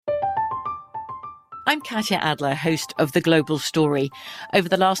I'm Katya Adler, host of The Global Story. Over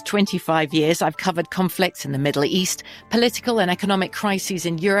the last 25 years, I've covered conflicts in the Middle East, political and economic crises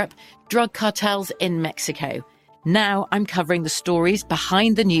in Europe, drug cartels in Mexico. Now I'm covering the stories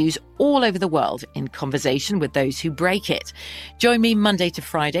behind the news all over the world in conversation with those who break it. Join me Monday to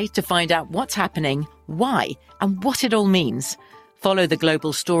Friday to find out what's happening, why, and what it all means. Follow The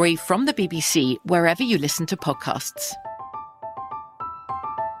Global Story from the BBC wherever you listen to podcasts.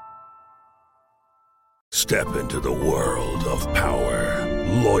 Step into the world of power,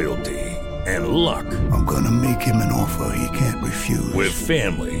 loyalty, and luck. I'm gonna make him an offer he can't refuse. With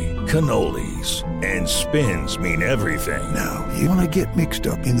family, cannolis, and spins mean everything. Now, you wanna get mixed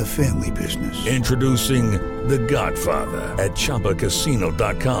up in the family business. Introducing The Godfather at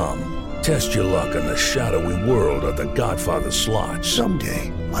ChumbaCasino.com. Test your luck in the shadowy world of The Godfather slot.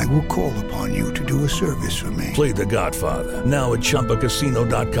 Someday, I will call upon you to do a service for me. Play The Godfather now at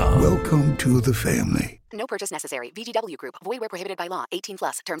ChumbaCasino.com. Welcome to the family. No purchase necessary. VGW Group. Void where prohibited by law. 18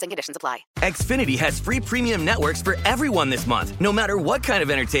 plus. Terms and conditions apply. Xfinity has free premium networks for everyone this month, no matter what kind of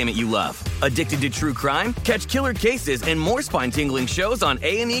entertainment you love. Addicted to true crime? Catch killer cases and more spine-tingling shows on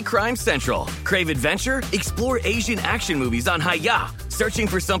A&E Crime Central. Crave adventure? Explore Asian action movies on Hayya. Searching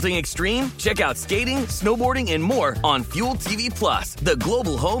for something extreme? Check out skating, snowboarding, and more on Fuel TV Plus, the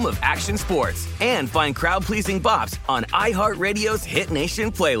global home of action sports. And find crowd-pleasing bops on iHeartRadio's Hit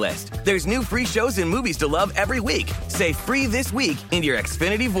Nation playlist. There's new free shows and movies to love every week. Say free this week in your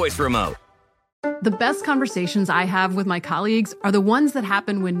Xfinity voice remote. The best conversations I have with my colleagues are the ones that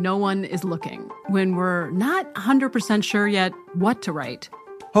happen when no one is looking, when we're not 100% sure yet what to write.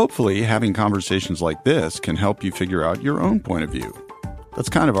 Hopefully, having conversations like this can help you figure out your own point of view. That's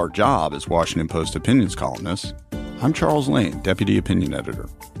kind of our job as Washington Post opinions columnists. I'm Charles Lane, Deputy Opinion Editor.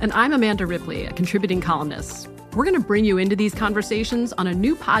 And I'm Amanda Ripley, a contributing columnist. We're going to bring you into these conversations on a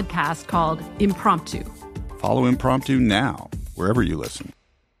new podcast called Impromptu. Follow Impromptu now, wherever you listen.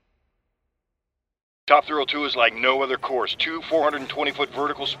 Top Thrill 2 is like no other course. 2 420-foot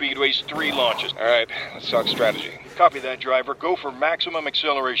vertical speedways, 3 launches. All right, let's talk strategy. Copy that, driver. Go for maximum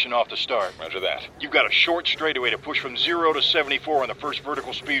acceleration off the start. Roger that. You've got a short straightaway to push from 0 to 74 on the first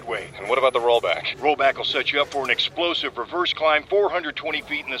vertical speedway. And what about the rollback? Rollback will set you up for an explosive reverse climb 420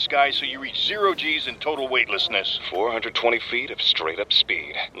 feet in the sky so you reach 0 G's in total weightlessness. 420 feet of straight-up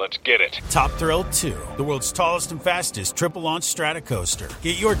speed. Let's get it. Top Thrill 2, the world's tallest and fastest triple-launch strata coaster.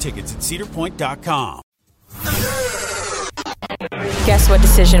 Get your tickets at cedarpoint.com. Guess what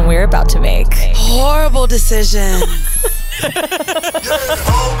decision we're about to make? Horrible decision.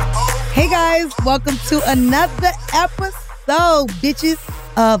 Hey guys, welcome to another episode, bitches,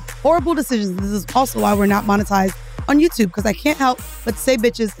 of Horrible Decisions. This is also why we're not monetized on YouTube, because I can't help but say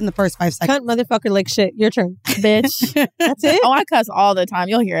bitches in the first 5 seconds. Cunt, motherfucker, like shit. Your turn, bitch. That's it? Oh, I cuss all the time.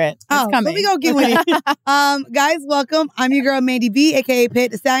 You'll hear it. It's coming. Let me go get with it. Guys, welcome. I'm your girl, Mandy B, a.k.a.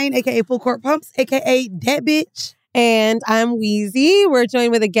 Pet the Stallion, a.k.a. Full Court Pumps, a.k.a. That Bitch. And I'm Wheezy. We're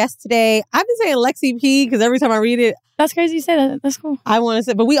joined with a guest today. I've been saying Lexi P because every time I read it. That's crazy you say that. That's cool. I want to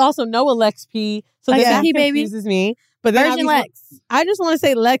say, but we also know a Lex P. So like that baby. confuses me. But then Virgin Lex. I just want to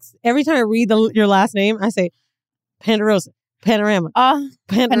say Lex. Every time I read your last name, I say Pandarosa. Panorama.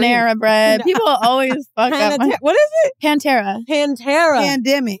 Panera bread. People always fuck up. What is it? Pantera.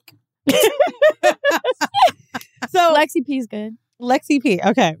 Pandemic. So Lexi P's good. Lexi P.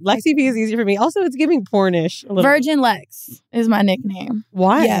 Okay. Lexi P is easy for me. Also, it's giving pornish a little Virgin bit. Lex is my nickname.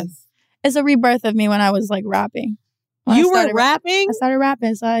 Why? Yes. It's a rebirth of me when I was like rapping. You were rapping? I started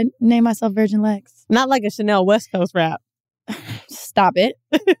rapping, so I named myself Virgin Lex. Not like a Chanel West Coast rap. Stop it.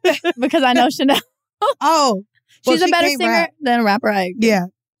 Because I know Chanel. Oh. She's a better singer than a rapper. Yeah.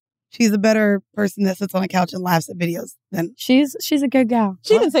 She's a better person that sits on a couch and laughs at videos than she's a good gal.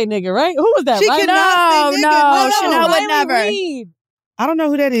 She didn't say nigga, right? Who was that? She right? cannot say nigga. No, Chanel would never. I don't know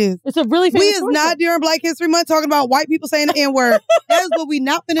who that is. It's a really famous We is not during Black History Month talking about white people saying the N-word. That is what we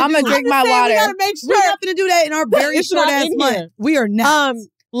not finna do. I'm gonna drink my water. We gotta make sure. We're not finna do that in our very short ass month. We are not.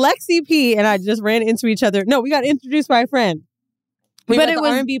 Lexi P and I just ran into each other. No, we got introduced by a friend. We went to the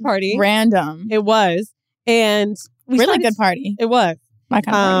R&B party. Random. It was. And we really good party. It was. My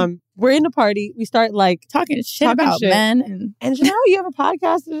kind of party. We're in the party. We start like talking shit about men. And you know, you have a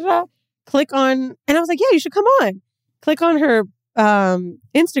podcast. Click on, and I was like, yeah, you should come on. Click on her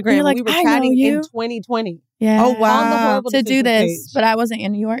Instagram. Like, we were chatting in 2020. Yeah. Oh, wow. To do this. Page. But I wasn't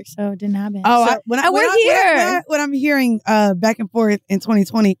in New York, so it didn't happen. Oh, so, when I'm hearing back and forth in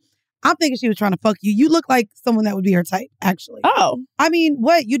 2020, I'm thinking she was trying to fuck you. You look like someone that would be her type, actually. Oh. I mean,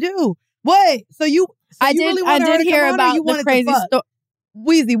 what? You do? What? So you really I did hear about the crazy story.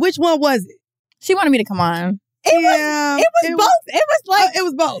 Wheezy, which one was it? She wanted me to come on. It was both. It was like it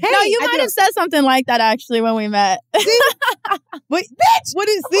was both. No, you might have said something like that actually when we met. Wait, bitch, what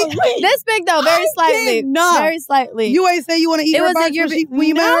is this? This big though, very slightly. No. Very slightly. You ain't say you want to eat her box when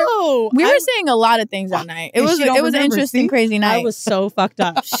you met her? We were saying a lot of things that night. It was an interesting, crazy night. I was so fucked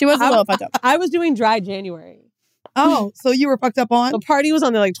up. She was a little fucked up. I was doing dry January. Oh, so you were fucked up on? The party was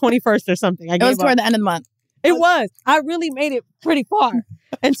on the 21st or something. It was toward the end of the month. It was. I really made it pretty far.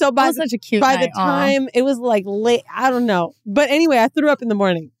 And so by such a cute by night. the time it was like late, I don't know. But anyway, I threw up in the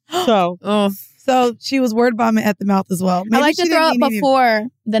morning. So she was word bombing at the mouth as well. I like to throw up before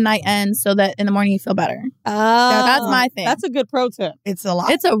the night ends so that in the morning you feel better. That's my thing. That's a good pro tip. It's a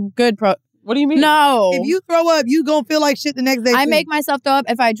lot. It's a good pro. What do you mean? No. If you throw up, you gonna feel like shit the next day. I make myself throw up.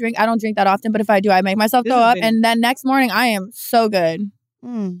 If I drink, I don't drink that often, but if I do, I make myself throw up. And then next morning, I am so good.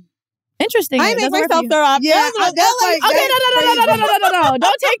 Interesting. I make myself throw up. Yeah, okay, no.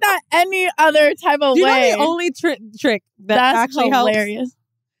 Don't take that any other type of you way. know the only trick that That's actually hilarious. helps?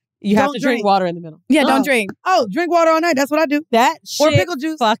 You have to drink water in the middle. Yeah, don't drink. Oh, drink water all night. That's what I do. That or shit pickle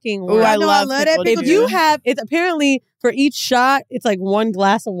juice. Fucking Ooh, I love that pickle If you have, it's apparently for each shot, it's like 1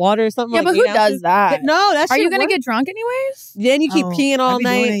 glass of water or something. Yeah, like but who 8 ounces. does that? No, that's Are you gonna get drunk anyways? Then you keep peeing all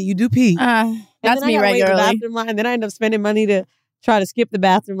night. You do pee. That's me regularly. regularly. The bathroom line, and then I end up spending money to try to skip the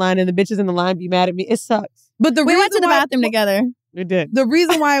bathroom line, and the bitches in the line be mad at me. It sucks. But we went to the bathroom together. We did. The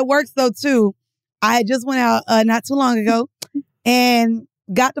reason why it works though too, I just went out not too long ago and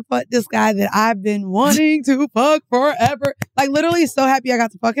got to fuck this guy that I've been wanting to fuck forever. Like literally so happy I got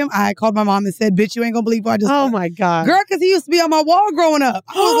to fuck him. I called my mom and said, bitch, you ain't gonna believe what I just fucked. My God. Girl, because he used to be on my wall growing up.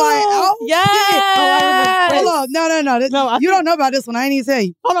 I was like, oh, yes. shit. Hold on. No. You don't know about this one. I ain't even tell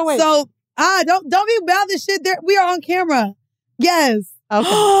you. Hold on, wait. So, don't be about this shit. We are on camera. Yes. Okay.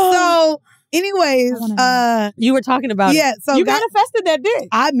 So, anyways, you were talking about it. So you manifested that dick.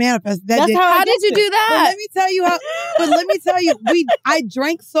 I manifested that That's dick. how How did you do But that? let me tell you, I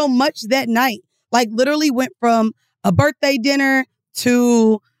drank so much that night. Like literally went from a birthday dinner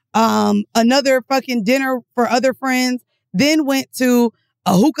to another fucking dinner for other friends, then went to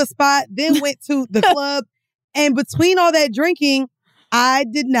a hookah spot, then went to the club. And between all that drinking, I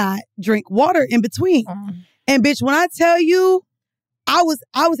did not drink water in between. And bitch, when I tell you, I was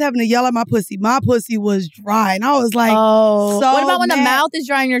having to yell at my pussy. My pussy was dry. And I was like, so what about when the mad. mouth is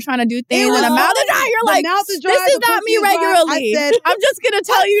dry and you're trying to do things and was the mouth is funny. dry? You're The like, mouth is dry, this is the not pussy me is dry. regularly. I said, I'm just going to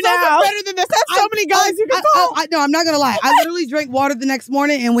tell you so now. much better than this. That's so many guys you can call. No, I'm not going to lie. I literally drank water the next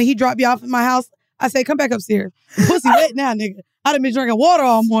morning. And when he dropped me off at my house, I said, come back upstairs. Pussy wet now, nigga. I'd have been drinking water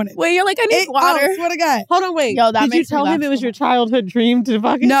all morning. Wait, you're like, I need water. I swear to God. Hold on, wait. Yo, that did you makes me tell him laugh it was so your childhood dream to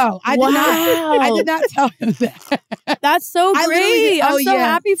fucking? No, I did not. I did not tell him that. That's so great. I'm so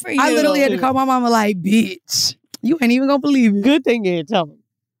happy for you. I literally had to call my mama like, bitch, you ain't even gonna believe it. Good thing you didn't tell him.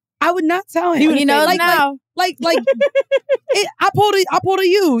 I would not tell him. He knows now. I pulled a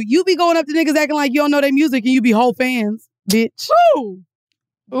you. You be going up to niggas acting like you don't know their music and you be whole fans, bitch. Ooh.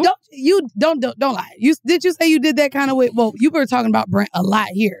 Don't lie. Did you say you did that kind of way? Well, you were talking about Brent a lot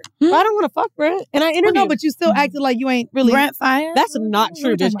here. I don't want to fuck Brent, and I interviewed. No, but you still acted like you ain't really Brent Fire. That's not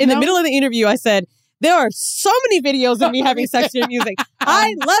true, bitch. In the middle of the interview, I said there are so many videos of me having sex to your music.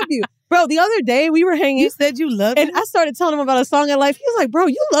 I love you. Bro, the other day we were hanging. You said you loved and it? I started telling him about a song I like. He was like, bro,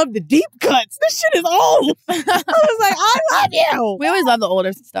 you love the deep cuts. This shit is old. I was like, I love you. We always love the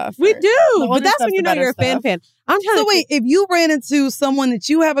older stuff. We do. But older that's stuff's when you the know you're a better fan. stuff. I'm trying So to wait, if you ran into someone that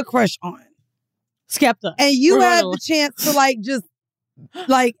you have a crush on, Skepta, and you have the chance to like just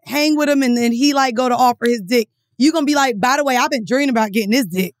like hang with him and then he like go to offer his dick, you gonna be like, by the way, I've been dreaming about getting this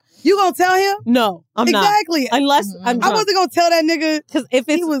dick. You gonna tell him? No, I'm not. Exactly. Unless I'm drunk. I wasn't gonna tell that nigga because if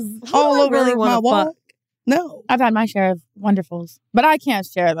he was all over really my wall. Fuck? No. I've had my share of wonderfuls, but I can't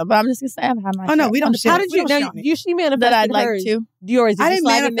share them. But I'm just gonna say I've had my share. Oh no, we don't share. How did you? Now, you she manifested that I'd like hers. to. Yours? Did I you didn't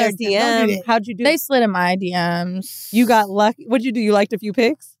slide in their manifest it. Don't do DM? that. How'd you do? They slid in my DMs. You got lucky. What'd you do? You liked a few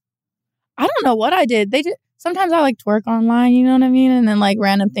pics? I don't know what I did. They just sometimes I like twerk online, you know what I mean? And then like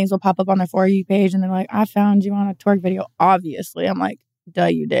random things will pop up on their For You page and they're like, I found you on a twerk video. Obviously. I'm like, duh,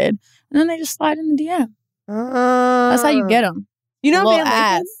 you did. And then they just slide in the DM. That's how you get them. You know Little Van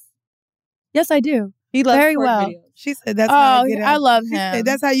ass. Yes, I do. He loves very twerk well. videos. She said that's how I get it. I love She him. said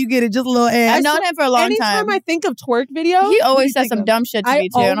that's how you get it. Just a little ass. I've known him for a long Anytime time. I think of twerk videos, He What do always you says think some of? dumb shit to I me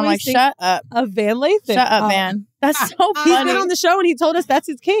too. And I'm like, always think shut up. of Van Lathan. Shut up, man. That's so He's funny. been on the show and he told us that's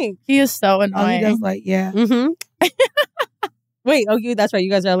his king. He is so Oh, he annoying. does like, yeah. Mm-hmm. Wait, that's right. You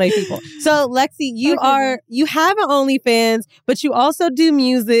guys are LA people. So Lexi, you have an OnlyFans, but you also do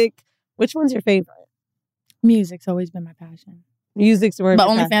music. Which one's your favorite? Music's always been my passion. Music's where But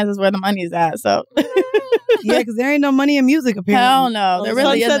OnlyFans is where the money's at. So Yeah, because there ain't no money in music apparently. Hell no, there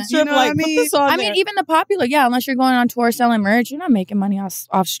really Sunset isn't. Strip, You know what I put mean? the song I there. mean, even the popular, unless you're going on tour selling merch, you're not making money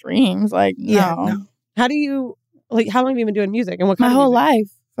off streams. Like, no. Yeah, no. How do you how long have you been doing music, and what kind My of whole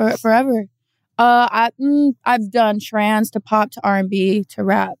music? life, forever. I've done trance to pop to R&B to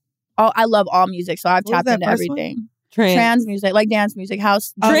rap. I love all music, so I've What was tapped that into first one? everything. Trance. Trance music, like dance music,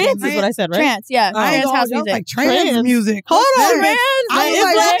 house. Trance is what I said, right? Trance, yeah. I ain't Trance, gonna house hold you, I was music. like trans music. Hold What's on, that? man. I was It's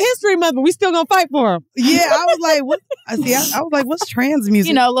like, Black History Month, but we still gonna fight for him. Yeah, I was like, what? I was like, what's trans music?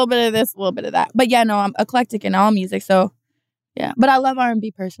 You know, a little bit of this, a little bit of that. But yeah, no, I'm eclectic in all music, so yeah. But I love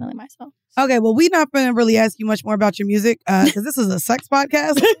R&B personally myself. Okay, well, we're not going to really ask you much more about your music because this is a sex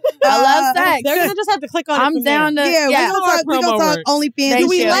podcast. I love sex. They're gonna just have to click on it. I'm from down there. to Yeah, yeah. we're gonna talk OnlyFans. Thank Do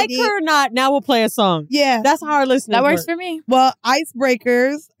we you. like her or not? Now we'll play a song. Yeah, That's how our listeners That works work. for me. well,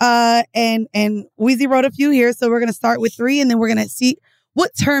 icebreakers, and Weezy wrote a few here, so we're gonna start with 3, and then we're gonna see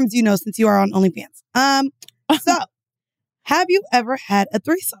what terms you know since you are on OnlyFans. So, have you ever had a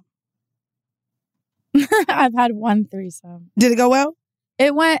threesome? I've had one threesome. Did it go well?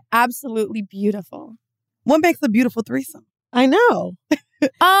 It went absolutely beautiful. What makes a beautiful threesome? I know.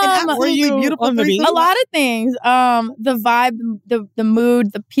 Were you beautiful on the beach? A lot of things. The vibe, the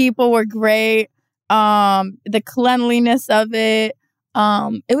mood, the people were great. The cleanliness of it.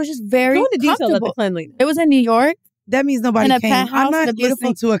 It was just very Go into detail about the comfortable. cleanliness. It was in New York. That means nobody In a came. penthouse I'm not with a beautiful-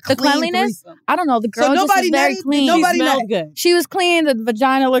 listening to a The clean cleanliness. threesome. I don't know. The girl So just nobody was very nutted? clean. Nobody smelled nutted? good. She was clean. The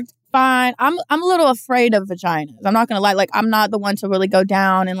vagina looked fine. I'm a little afraid of vaginas. I'm not gonna lie. Like I'm not the one to really go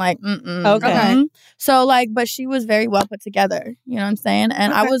down and like. Okay. Mhm. So like, but she was very well put together. You know what I'm saying?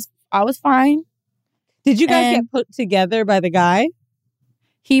 And Okay. I was fine. Did you guys And- get put together by the guy?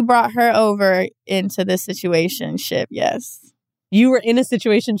 He brought her over into the situationship. Yes. You were in a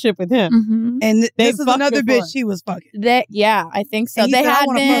situationship with him. Mm-hmm. And They this is fucked another before. bitch she was fucking. Yeah, I think so. And he They said, "I had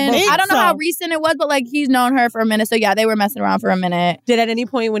wanna fuck been. both." I don't know how So- recent it was, but like he's known her for a minute. So yeah, they were messing around for a minute. Did at any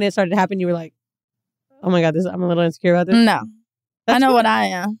point when it started to happen, you were like, "Oh my god, I'm a little insecure about this." No, I That's know good. what I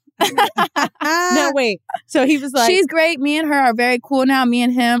am. No, wait. So he was like, She's great. Me and her are very cool now. Me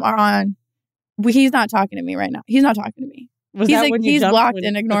and him are on. He's not talking to me right now. He's not talking to me. was he's that like, when you he's jumped blocked when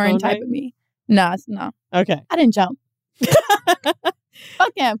and the ignoring phone type rang? of me. No, no. Okay. I didn't jump.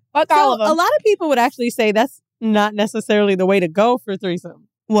 Fuck him. Fuck all of them. A lot of people would actually say that's not necessarily the way to go for threesome.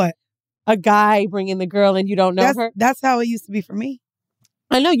 What? A guy bringing the girl and you don't know her. That's how it used to be for me.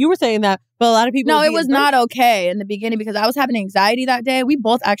 I know you were saying that, but a lot of people. No, would it be was adverse. not okay in the beginning because I was having anxiety that day. We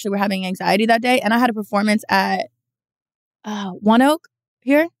both actually were having anxiety that day, and I had a performance at One Oak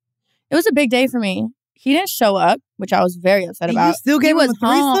here. It was a big day for me. He didn't show up, which I was very upset And about. you still He gave him was a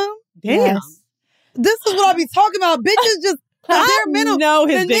threesome? home. Damn. Yes. This is what I be talking about. Bitches just I bare minimum. know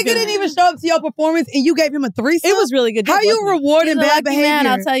The his nigga dick is- didn't even show up to your performance and you gave him a threesome? It was really good. How dick, you wasn't it? rewarding He's a bad lucky behavior? man,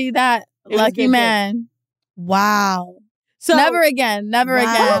 I'll tell you that. It was Lucky good dick. man. Wow. So Never again. Never Wow.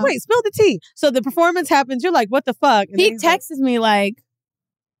 again. Oh, wait, spill the tea. So the performance happens. You're like, what the fuck? And then He he's like, texts me like,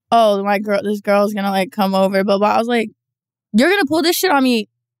 "Oh, this girl's gonna like come over." But I was like, "You're gonna pull this shit on me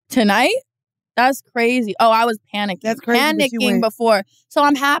tonight? That's crazy." Oh, I was panicking. That's crazy, but you Panicking went. before. So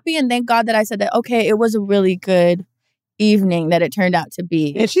I'm happy and thank God that I said that. Okay, it was a really good evening that it turned out to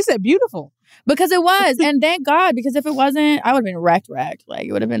be and she said, beautiful. because it was. And thank God, because if it wasn't, I would have been wrecked. Like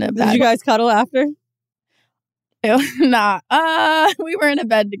it would have been a Did bad. you guys cuddle after? Nah. We were in a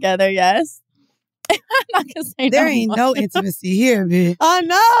bed together. Yes. I'm not gonna say There no ain't more. no intimacy here, bitch. I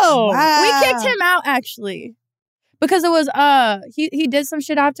know. Wow. We kicked him out actually because it was he did some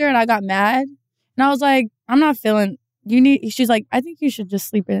shit after and I got mad and I was like, I'm not feeling. She's like, I think you should just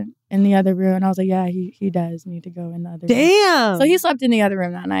sleep in the other room, and I was like, yeah, he does need to go in the other room. Damn. So he slept in the other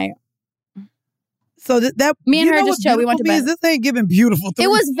room that night. So that Me and you her know just what chilled. We went to beautiful bed. means? This ain't giving beautiful. It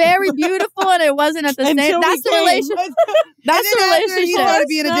was very beautiful and it wasn't at the same. Until we That's the came. relationship. That's the And then after he relationship. started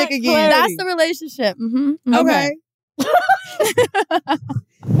being a dick That's again. That's the relationship. Mm-hmm. Okay.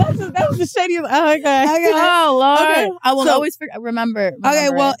 That was the shadiest. Oh, okay. Oh Lord, Okay, I will so- always remember. Okay,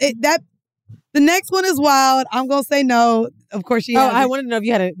 well, it. the next one is wild. I'm gonna say no. Of course, she. Oh, has I it. wanted to know if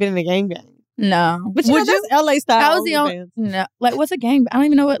you had been in a gangbang. No. But you know, that's LA style. That was the only. OnlyFans. No, like what's a gang? I don't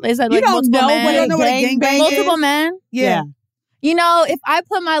even know what is that. You Like don't multiple know men. what You don't know what a gangbang multiple is? men. Yeah. You know, if I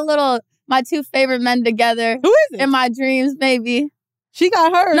put my two favorite men together Who is it? in my dreams, maybe. She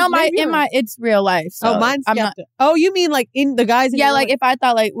got hers. No, Maybe it's real life. So oh, mine's I'm not. skeptic. Oh, you mean like in the guys? In Yeah, your like life? if I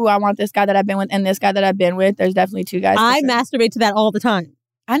thought like, ooh, I want this guy that I've been with and this guy that I've been with. There's definitely two guys. for I sure. masturbate to that all the time.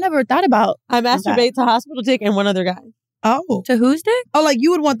 I never thought about I masturbate to Hospital Dick and one other guy. Oh. to whose dick. Oh, like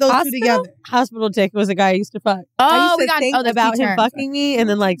you would want those two Hospital? together. Hospital Dick was a guy I used to fuck. Oh, I used we to got think the about two him terms. fucking me, and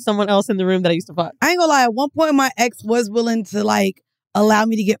then like someone else in the room that I used to fuck. I ain't gonna lie. At one point, my ex was willing to like allow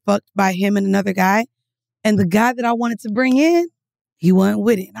me to get fucked by him and another guy, And the guy that I wanted to bring in, he wasn't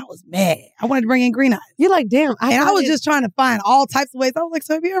with it. And I was mad. I wanted to bring in Green Eyes. You're like, damn. I was just trying to find all types of ways. I was like,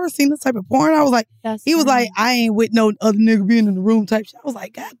 so have you ever seen this type of porn? I was like, he was like, I ain't with no other nigga being in the room type shit. I was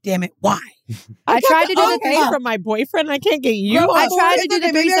like, God damn it, why? I tried to do the threesome from my boyfriend. I can't get you. I tried to do the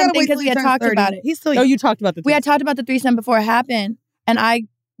threesome thing because we had talked about it. He's still you talked about the threesome. We had talked about the threesome before it happened. And I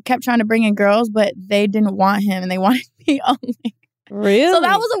kept trying to bring in girls, but they didn't want him and they wanted me only. Really? So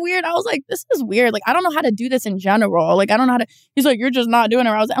that was I was like, this is weird. Like, I don't know how to do this in general. Like, I don't know how to. He's like, you're just not doing it.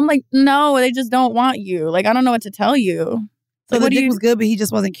 I'm like, no, they just don't want you. Like, I don't know what to tell you. So the dick was good, but he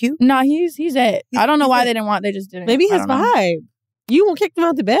just wasn't cute? No, he's it. I don't know why they didn't want. They just didn't. Maybe his vibe. You won't kick them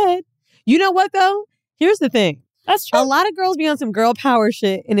out the bed. You know what, though? Here's the thing. That's true. A lot of girls be on some girl power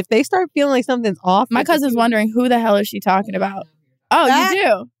shit. And if they start feeling like something's off. My cousin's wondering, who the hell is she talking about? Oh, you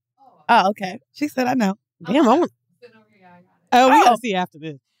do? Oh, okay. She said, I know. Damn, I want. Oh, we gotta see after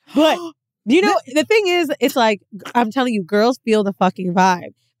this. But, you know, the thing is, it's like, I'm telling you, girls feel the fucking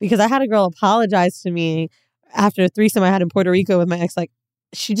vibe. Because I had a girl apologize to me after a threesome I had in Puerto Rico with my ex. Like,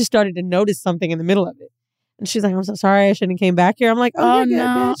 she just started to notice something in the middle of it. And she's like, I'm so sorry, I shouldn't have came back here. I'm like, oh no.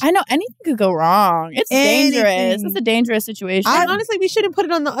 Bitch. I know anything could go wrong. It's dangerous. It's a dangerous situation. Honestly, we shouldn't put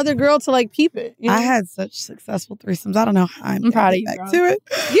it on the other girl to like peep it. You know? I had such successful threesomes. I don't know how I'm proud of you. Back to it.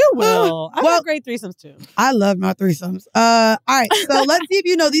 You will. I've had great threesomes too. I love my threesomes. All right, so let's see if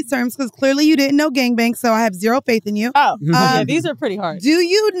you know these terms because clearly you didn't know gangbang, so I have zero faith in you. Oh, yeah, these are pretty hard. Do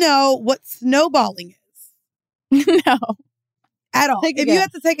you know what snowballing is? No, at all. If you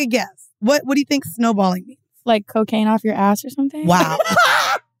had to take a guess, what do you think snowballing means? Like cocaine off your ass or something? Wow.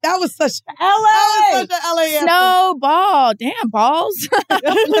 That was such LA. That was such an LA answer. Snowball. Damn, balls.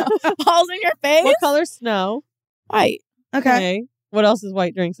 Balls in your face. What color snow? White. Okay. What else is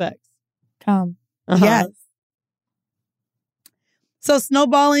white during sex? Cum. Yes. So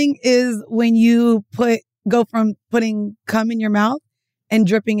snowballing is when you go from putting cum in your mouth and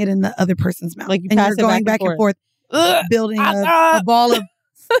dripping it in the other person's mouth. Like you and pass you're it going back and forth building a ball of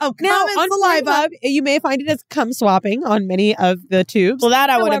now, on saliva, you may find it as cum swapping on many of the tubes. Well, that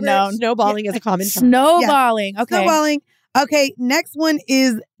I would have known. Snowballing is a common term. Snowballing. Okay. Snowballing. Okay, next one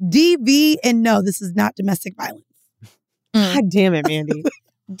is DV, and no, this is not domestic violence. God damn it, Mandy.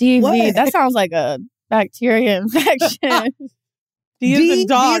 DV. What? That sounds like a bacteria infection. D is in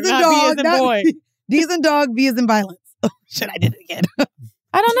dog, not B is in boy. D is in dog, V is in violence. Oh, shit, I did it again.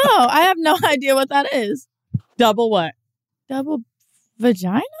 I don't know. I have no idea what that is. Double what? Double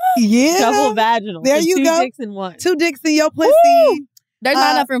vagina? Yeah. Double vaginal. There so you two go. 2 dicks in one. 2 dicks in your pussy. Woo! There's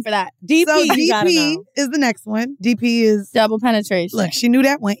not enough room for that. DP, so you gotta DP know. is the next one. DP is double penetration. Look, she knew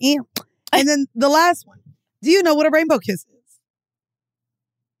that one. And then the last one. Do you know what a rainbow kiss is?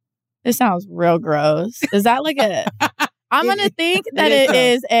 This sounds real gross. Is that like a... I'm going to think that it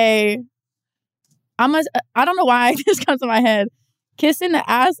is a... I don't know why it just comes to my head. Kissing the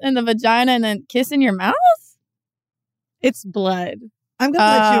ass and the vagina and then kissing your mouth? It's blood. I'm going to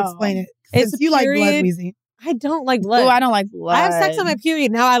let you explain it. Since you like blood, Weezy. I don't like blood. Oh, I don't like blood. I have sex on my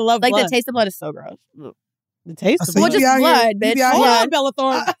period. Now I love blood. Like the taste of blood is so gross. The taste of well, blood? just blood, bitch. Hold on, Bella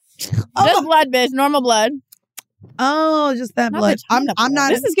Thorne. Just blood, bitch. Normal blood. Oh, just that blood. I'm not.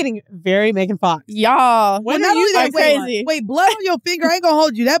 This is getting very Megan Fox. Y'all. Well, not only that, crazy. Wait, blood on your finger, I ain't gonna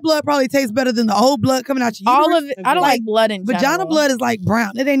hold you. That blood probably tastes better than the whole blood coming out your All uterus. of it. I don't like blood in general. Vagina blood is like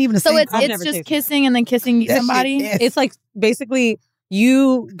brown. It ain't even the so same. it's just kissing and then kissing somebody? It's like basically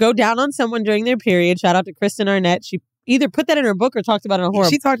you go down on someone during their period. Shout out to Kristen Arnett. She either put that in her book or talked about it on Horrible.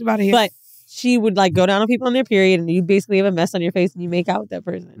 She talked about it here. But she would like go down on people on their period and you basically have a mess on your face and you make out with that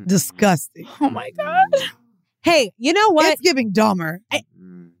person. Disgusting. Oh my God. Hey, you know what? It's giving Dahmer.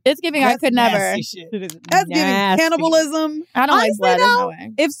 It's giving I could never. That's giving cannibalism. I don't Honestly, like blood though, in that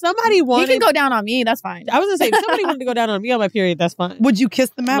way. If somebody wanted... You can go down on me. That's fine. I was going to say, if somebody wanted to go down on me on my period, that's fine. Would you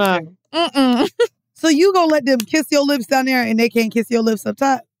kiss them after? Mm-mm. So you gonna let them kiss your lips down there and they can't kiss your lips up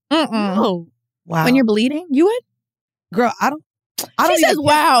top? Mm-mm. No. Wow. When you're bleeding, you would? Girl, I don't She says, even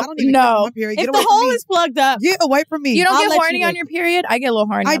wow. I don't even No. kiss on my period. Get If away the from hole me. is plugged up. Get away from me. You don't I'll get let horny you on lick your period? I get a little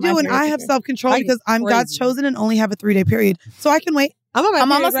horny I on my do, and period. I have self-control Crazy. because I'm God's chosen and only have a 3-day period. So I can wait. I'm on my I'm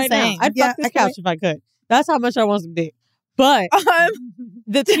period almost the right now. same. I'd Yeah, fuck this I can couch if I could. That's how much I want some dick. But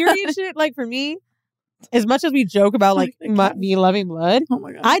the period shit, like for me, as much as we joke about like me loving blood, oh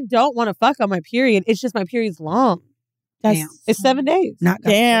my God. I don't want to fuck on my period. It's just my period's long. Damn. It's 7 days. Not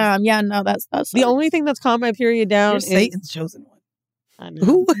God's Damn. Yeah, no, that's The only thing that's calmed my period down You're is Satan's chosen one. I know.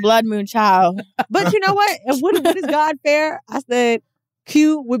 Who? blood moon child. But you know what? And what is God fair? I said,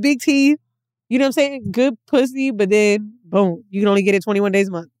 cute with big teeth. You know what I'm saying? Good pussy, but then boom, you can only get it 21 days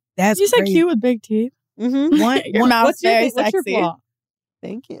a month. That's You said crazy. cute with big teeth. Mm-hmm. Your mouth's very What's your sexy. flaw?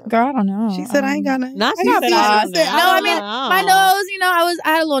 Thank you. Girl, I don't know. She said I ain't got nothing. Not I she got said nothing. I She said, No, I mean, my nose, you know,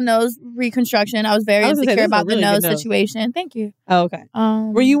 I had a little nose reconstruction. I was very I was gonna say, insecure this is a about the really nose good nose. situation. Thank you. Oh, okay.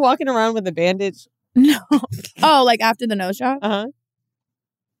 Were you walking around with a bandage? No. Oh, like after the nose job? Uh-huh.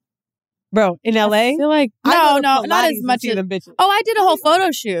 Bro, in LA? I feel like, I go no, to not Pilates as and much see as, them bitches. oh, I did a whole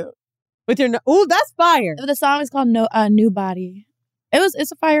photo shoot. With your ooh, that's fire. The song is called New Body.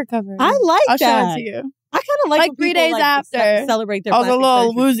 It's a fire cover. I like I'll that. show it to you. I kind of like Like when 3 people, days like, after. celebrate their I was a plastic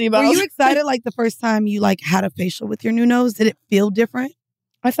little surgery. woozy about Were you excited like the first time you like had a facial with your new nose? Did it feel different?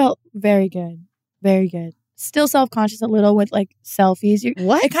 I felt very good. Very good. Still self-conscious a little with like selfies.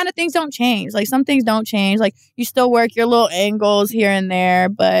 What? It kind of things don't change. Like some things don't change. Like you still work your little angles here and there,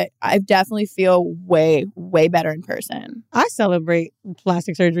 but I definitely feel way, way better in person. I celebrate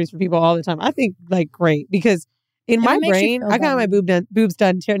plastic surgeries for people all the time. I think like great because in And my it makes you brain, feel I got my boobs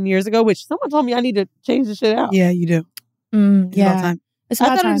done 10 years ago, which someone told me I need to change the shit out. Yeah, you do. Yeah. All time. It's I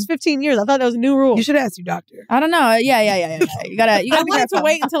about thought time. it was 15 years. I thought that was a new rule. You should ask your doctor. I don't know. Yeah. You gotta I be wanted careful. to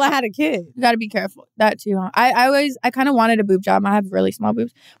wait until I had a kid. You gotta be careful. That too. Huh? I kind of wanted a boob job. I have really small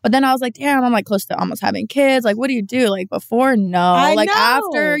boobs, but then I was like, damn, I'm like close to almost having kids. Like, what do you do? Like before, no. I Like know.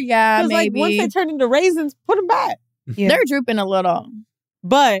 after, yeah, 'Cause, maybe. like once they turn into raisins, put them back. Yeah. They're drooping a little.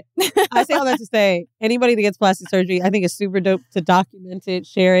 But I say all that to say, anybody that gets plastic surgery, I think it's super dope to document it,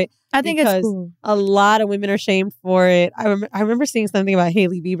 share it. I think because it's cool. a lot of women are shamed for it. I remember seeing something about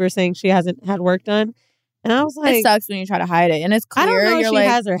Hailey Bieber saying she hasn't had work done. And I was like, It sucks when you try to hide it, and it's clear. I don't know if You're she like,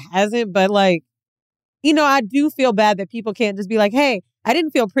 has or hasn't, but like, you know, I do feel bad that people can't just be like, hey, I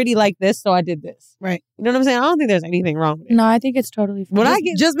didn't feel pretty like this, so I did this. Right. You know what I'm saying? I don't think there's anything wrong with it. No, I think it's totally fine. When I Just,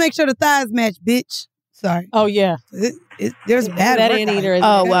 get, just make sure the thighs match, bitch. Sorry. oh yeah, There's bad that work ain't out either. here. Is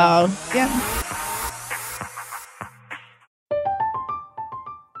Oh it? well. Yeah.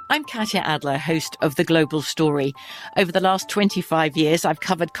 I'm Katya Adler, host of The Global Story. Over the last 25 years, I've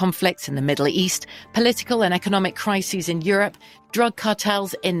covered conflicts in the Middle East, political and economic crises in Europe, drug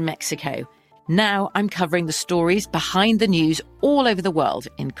cartels in Mexico. Now I'm covering the stories behind the news all over the world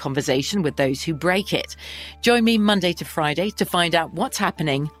in conversation with those who break it. Join me Monday to Friday to find out what's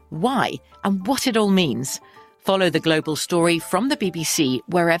happening, why, and what it all means. Follow The Global Story from the BBC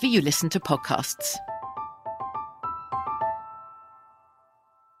wherever you listen to podcasts.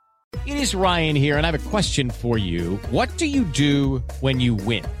 It is Ryan here, and I have a question for you. What do you do when you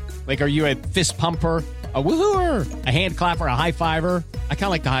win? Like, are you a fist pumper, a woohooer, a hand clapper, a high fiver? I kind of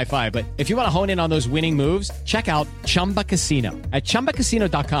like the high five, but if you want to hone in on those winning moves, check out Chumba Casino. At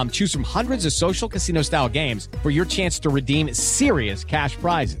ChumbaCasino.com, choose from hundreds of social casino-style games for your chance to redeem serious cash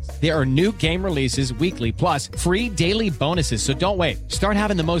prizes. There are new game releases weekly, plus free daily bonuses. So don't wait. Start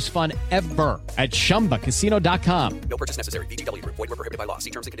having the most fun ever at ChumbaCasino.com. No purchase necessary. VGW Group. Void where prohibited by law. See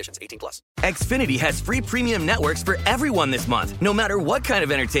terms and conditions. 18+. Xfinity has free premium networks for everyone this month, no matter what kind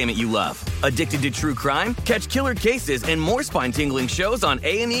of entertainment you love. Addicted to true crime? Catch killer cases and more spine-tingling shows on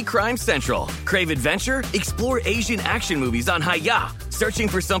A&E Crime Central. Crave adventure? Explore Asian action movies on Hi-YAH. Searching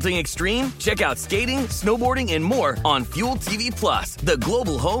for something extreme? Check out skating, snowboarding, and more on Fuel TV Plus, the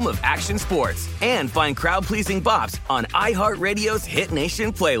global home of action sports. And find crowd-pleasing bops on iHeartRadio's Hit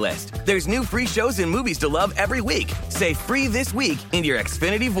Nation playlist. There's new free shows and movies to love every week. Say free this week in your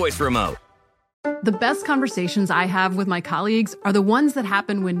Xfinity voice remote. The best conversations I have with my colleagues are the ones that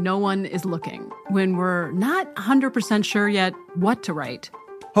happen when no one is looking, when we're not 100% sure yet what to write.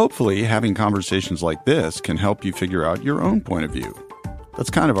 Hopefully, having conversations like this can help you figure out your own point of view.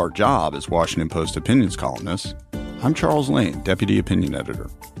 That's kind of our job as Washington Post opinions columnists. I'm Charles Lane, Deputy Opinion Editor.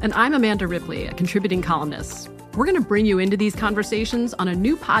 And I'm Amanda Ripley, a contributing columnist. We're going to bring you into these conversations on a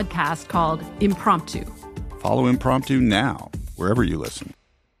new podcast called Impromptu. Follow Impromptu now, wherever you listen.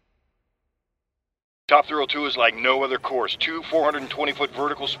 Top Thrill 2 is like no other course. 2 420-foot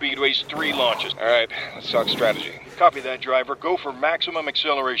vertical speedways, 3 launches. All right, let's talk strategy. Copy that, driver. Go for maximum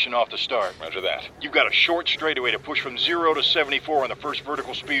acceleration off the start. Roger that. You've got a short straightaway to push from 0 to 74 on the first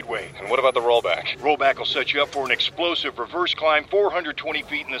vertical speedway. And what about the rollback? Rollback will set you up for an explosive reverse climb 420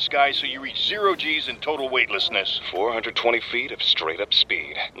 feet in the sky so you reach 0 G's in total weightlessness. 420 feet of straight-up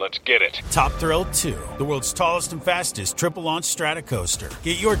speed. Let's get it. Top Thrill 2, the world's tallest and fastest triple-launch Stratocoaster.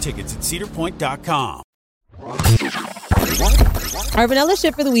 Get your tickets at cedarpoint.com. Our vanilla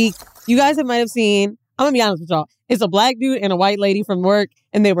shit for the week, you guys might have seen, I'm going to be honest with y'all. It's a black dude and a white lady from work,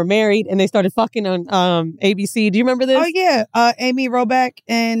 and they were married, and they started fucking on ABC. Do you remember this? Oh, yeah. Amy Roback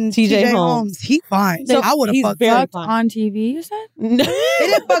and TJ Holmes. He fine. So I would have he's fucked very her. fine. On TV, you said? No. They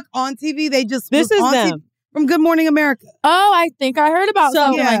didn't fuck on TV. They just This was is on them. TV from Good Morning America. Oh, I think I heard about So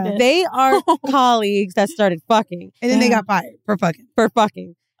something like this. they are colleagues that started fucking. And then they got fired for fucking. For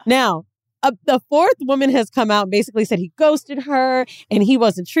fucking. Now, the fourth woman has come out and basically said he ghosted her and he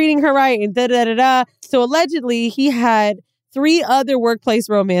wasn't treating her right and da-da-da-da. So allegedly, he had 3 other workplace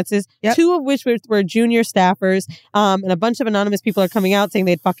romances, 2 of which were junior staffers, and a bunch of anonymous people are coming out saying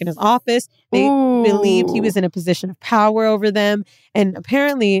they'd fuck in his office. They believed he was in a position of power over them. And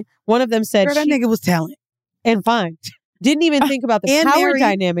apparently, one of them said... that nigga was talent. And fine. Didn't even think about the power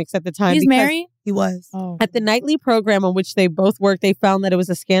dynamics at the time. He's married? He was. Oh. At the nightly program on which they both worked, they found that it was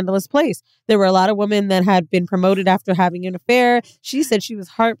a scandalous place. There were a lot of women that had been promoted after having an affair. She said she was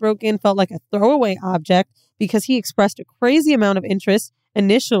heartbroken, felt like a throwaway object because he expressed a crazy amount of interest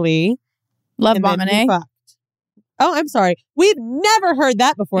initially. Love bombing, eh? Oh, I'm sorry. We've never heard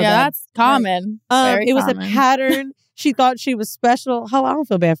that before. Yeah, that's common. It was a pattern. She thought she was special. Oh, I don't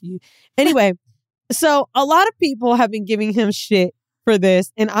feel bad for you. Anyway, so a lot of people have been giving him shit for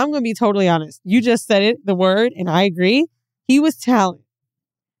this. And I'm going to be totally honest. You just said it, the word, and I agree. He was talent.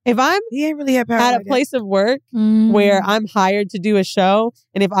 If he ain't really had power at a place of work where I'm hired to do a show,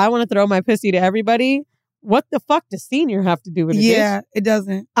 and if I want to throw my pussy to everybody, what the fuck does Senior have to do with it? Yeah, it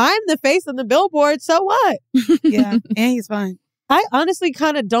doesn't. I'm the face on the billboard, so what? Yeah, and he's fine. I honestly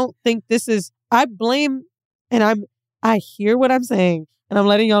kind of don't think this is... I blame, and I hear what I'm saying, and I'm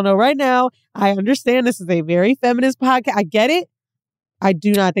letting y'all know right now, I understand this is a very feminist podcast. I get it. I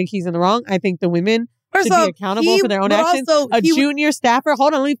do not think he's in the wrong. I think the women should be accountable for their own actions. Junior staffer...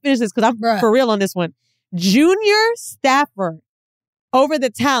 Hold on, let me finish this because I'm for real on this one. Junior staffer over the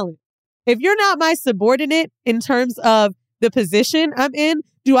talent. If you're not my subordinate in terms of the position I'm in,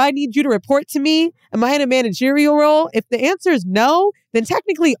 do I need you to report to me? Am I in a managerial role? If the answer is no, then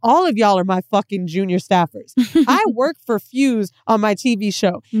technically all of y'all are my fucking junior staffers. I work for Fuse on my TV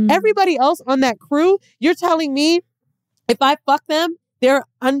show. Everybody else on that crew, you're telling me if I fuck them, they're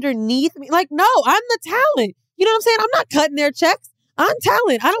underneath me? Like, no, I'm the talent. You know what I'm saying? I'm not cutting their checks. I'm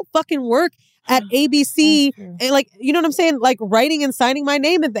talent. I don't fucking work at ABC, and like, you know what I'm saying? Like writing and signing my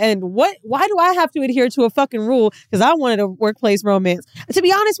name at the end. Why do I have to adhere to a fucking rule? Because I wanted a workplace romance. To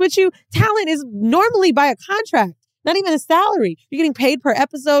be honest with you, talent is normally by a contract, not even a salary. You're getting paid per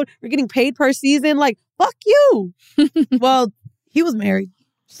episode. You're getting paid per season. Like, fuck you. Well, he was married.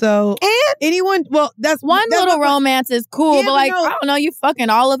 So, and anyone, that's little romance is cool, Yeah, but like, no. I don't know, you fucking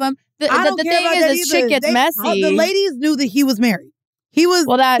all of them. The thing is, shit gets messy. The ladies knew that he was married. He was.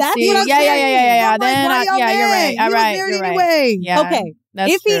 Well, that's what I'm yeah. saying. Then, why y'all you're mad? right. He All was right, married you're right. anyway. Yeah, okay.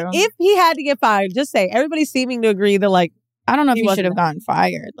 That's true. If he had to get fired, just say everybody's seeming to agree that like I don't know if he he should wasn't have gotten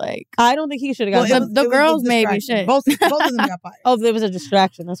fired. Like I don't think he should have gotten the girls maybe should. Both of them got fired. Oh, there was a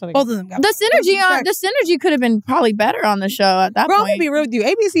distraction. That's what I Both of them got fired. The synergy could have been probably better on the show at that Bro, point. I'm gonna be real with you.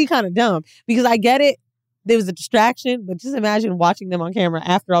 ABC kind of dumb because I get it. There was a distraction, but just imagine watching them on camera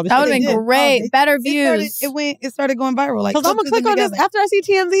after all this. That would have been great. Better views. It started going viral. Like, because I'm gonna click on this after I see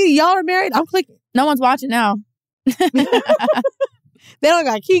TMZ. Y'all are married. I'm clicking. No one's watching now. They don't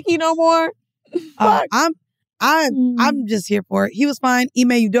got Kiki no more. I'm just here for it. He was fine. Ime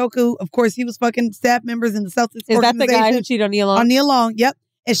Udoka, of course, he was fucking staff members in the Celtics. Is that the guy who cheated on Nia Long? On Nia Long, yep.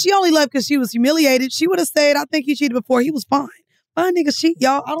 And she only left because she was humiliated. She would have said, I think he cheated before. He was fine. Fine niggas cheat,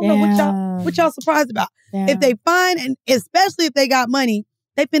 y'all. I don't know what y'all surprised about. Damn. If they fine, and especially if they got money,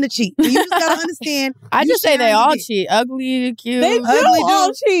 they finna cheat. You just gotta understand. I just say they all cheat. Ugly, cute. They do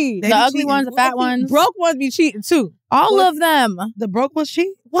all cheat. The ugly ones, the fat ones. Broke ones be cheating too. All of them. The broke ones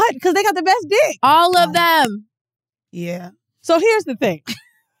cheat? What? Because they got the best dick. All of them. Yeah. So here's the thing.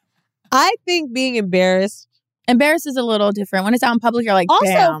 I think being embarrassed is a little different. When it's out in public, you're like, also,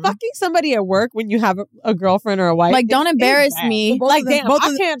 damn. fucking somebody at work when you have a girlfriend or a wife. Like, don't embarrass me. Like, damn,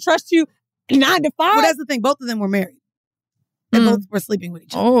 I can't trust you 9 to 5. Well, that's the thing. Both of them were married. They both were sleeping with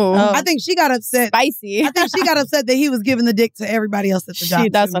each other. Oh. I think she got upset. Spicy. I think she got upset that he was giving the dick to everybody else at the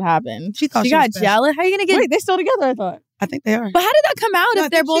job. That's what happened. She thought she she got was special. jealous. How are you going to get... Wait, they still together, I thought. I think they are. But how did that come out No, I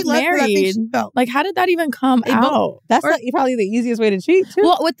if they're think both she left, but I think married? she felt. Like, how did that even come out? That's probably the easiest way to cheat, too.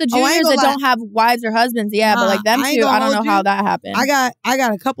 Well, with the Oh, I ain't juniors that gonna lie. don't have wives or husbands, yeah, but like them I ain't two, gonna I don't know hold how you. that happened. I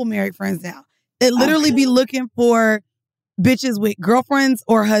got a couple married friends now that literally be looking for bitches with girlfriends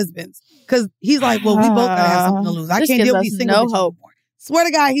or husbands. Because he's like, well, we both gotta have something to lose. I This can't gives deal with us these single no bitches hope. no more. Swear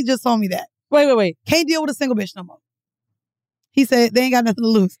to God, he just told me that. Wait. Can't deal with a single bitch no more. He said they ain't got nothing to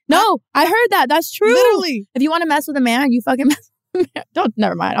lose. No, I heard that. That's true. Literally. If you want to mess with a man, you fucking mess with a man. Don't,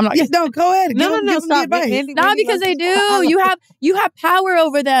 never mind. I'm not Yeah, gonna... no, go ahead. No, Give them stop. the advice. Andy, Not because they do. You have power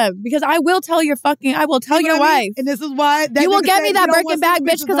over them. Because I will tell your You know wife. what I mean? And this is why You will get me that Birkin bag,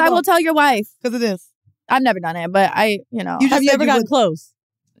 bitch, because I will tell your wife. Because of this. I've never done it, but have Have you ever gotten close?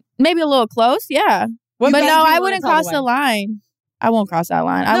 Maybe a little close, yeah. What But made no, you I wanna wouldn't tell the cross the wife? line. I won't cross that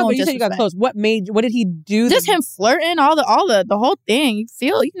line. I No, won't but you said you got disrespect. close. What did he do? Just him flirting, the whole thing. You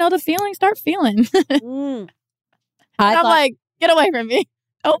feel, the feeling, start feeling. I'm like, get away from me.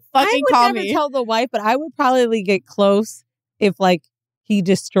 Don't fucking call I would never me. tell the wife, but I would probably get close if like he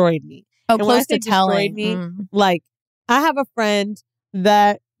destroyed me. Oh, and when I close to say destroyed telling. me, like I have a friend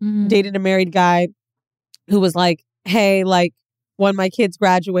that dated a married guy who was like, hey, like when my kids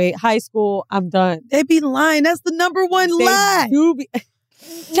graduate high school, I'm done. They be lying. That's the number one lie. Do be-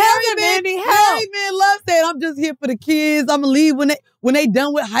 Married men love saying, I'm just here for the kids. I'm gonna leave when they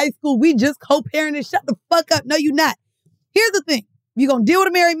done with high school. We just co-parenting. Shut the fuck up. No, you not. Here's the thing. You're gonna deal with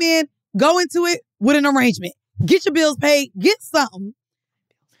a married man, go into it with an arrangement. Get your bills paid, get something.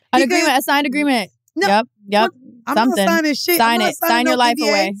 An agreement, a signed agreement. No, Yep. I'm Something. not signing shit. Sign I'm not it. signing Sign your no life NDA.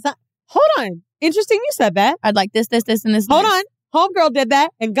 away. Hold on. Interesting you said that. I'd like this, and this. Hold on. Homegirl did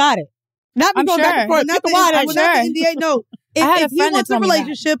that and got it. Not I'm going back sure. and forth. Not the, I'm not sure. the NDA, no. If, I had a if he friend that wants a told me that.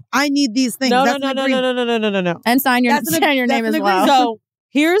 relationship, I need these things. No, That's no, an no, agreement. no. And sign your That's an- sign your that's name an as well. So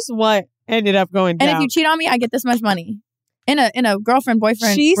here's what ended up going down. And if you cheat on me, I get this much money. In a girlfriend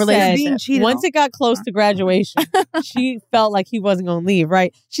boyfriend She said relationship. once it got close to graduation, she felt like he wasn't going to leave,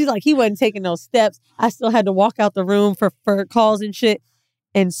 right? She's like, he wasn't taking those steps. I still had to walk out the room for calls and shit.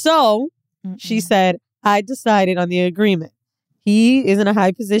 And so she said, I decided on the agreement. He is in a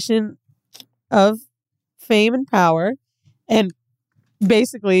high position of fame and power. And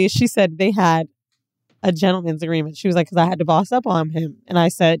basically, she said they had a gentleman's agreement. She was like, because I had to boss up on him. And I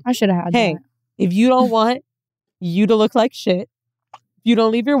said, I should have had hey, that. if you don't want you to look like shit, if you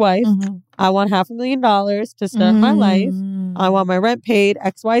don't leave your wife, I want $500,000 to start my life. I want my rent paid,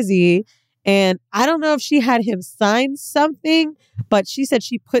 XYZ. And I don't know if she had him sign something, but she said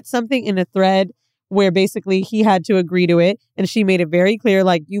she put something in a thread where basically he had to agree to it. And she made it very clear,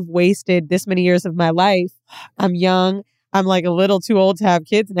 like, you've wasted this many years of my life. I'm young. I'm like a little too old to have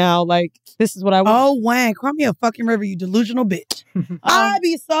kids now. Like, this is what I want. Oh, Wang, cry me a fucking river, you delusional bitch. I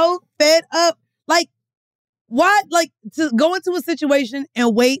be so fed up. Like, why? Like, to go into a situation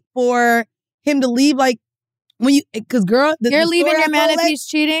and wait for him to leave, like, when you, because girl, You're leaving your man if he's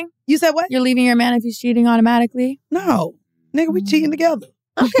cheating? You said what? You're leaving your man if he's cheating automatically? No. Nigga, we cheating together.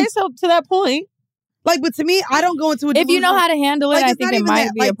 Okay, so to that point. Like, but to me, I don't go into a If you know how to handle it, like, I it's think not it even might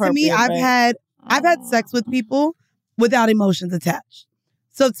that. be Like, appropriate. to me, I've had sex with people without emotions attached.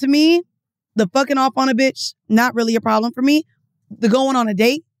 So to me, the fucking off on a bitch, not really a problem for me. The going on a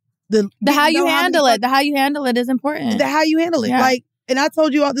date, the how you handle it. The how you handle it is important. The how you handle it. Yeah. Like, and I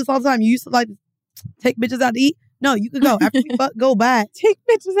told you all this all the time. You used to like take bitches out to eat. No, you could go after we fuck. Go bye. Take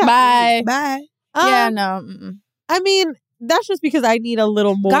bitches out. Bye. Bye. Yeah, no. Mm-mm. I mean, that's just because I need a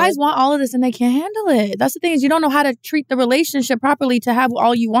little more. Guys want all of this and they can't handle it. That's the thing is you don't know how to treat the relationship properly to have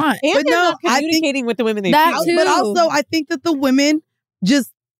all you want. And But they're no, not communicating with the women they That choose. too. But also, I think that the women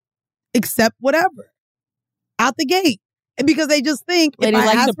just accept whatever out the gate. And because they just think if Ladies I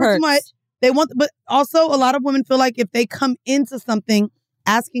like ask the for too perks. much, they want. But also, a lot of women feel like if they come into something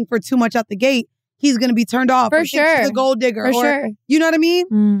asking for too much out the gate, he's going to be turned off. For or think sure. she's a gold digger. For or, sure. You know what I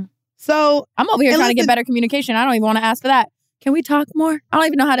mean? So I'm over here and trying to get listen- better communication. I don't even want to ask for that. Can we talk more? I don't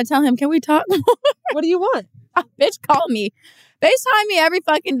even know how to tell him. Can we talk more? What do you want? Bitch, call me. FaceTime me every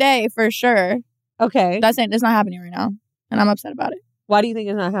fucking day for sure. Okay. That's not happening right now. And I'm upset about it. Why do you think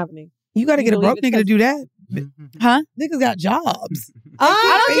it's not happening? You got to get a broke nigga to do that. Huh? Niggas got jobs.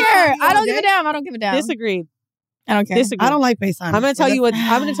 I don't care. FaceTime I don't all give a day. damn. I don't give a damn. Disagreed. I don't care. Disagreed. I don't like FaceTime. I'm gonna tell you what.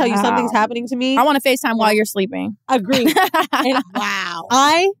 I'm gonna tell you something's happening to me. I want to FaceTime while you're sleeping. Agree. And wow.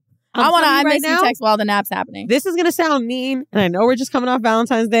 I want to I miss now, you text while the nap's happening. This is gonna sound mean, and I know we're just coming off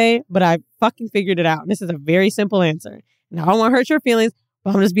Valentine's Day, but I fucking figured it out. And this is a very simple answer. And I don't want to hurt your feelings,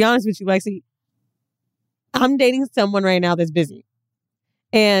 but I'm gonna just be honest with you, Lexi. I'm dating someone right now that's busy,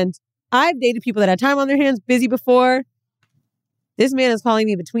 and I've dated people that had time on their hands, busy before. This man is calling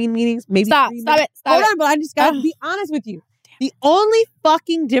me between meetings. Maybe Stop it. Hold on, but I just gotta be honest with you. The only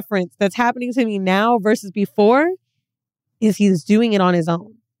fucking difference that's happening to me now versus before is he's doing it on his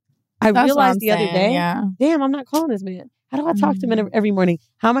own. I That's what realized I'm the other saying, day, yeah. damn, I'm not calling this man. How do I talk to him every morning?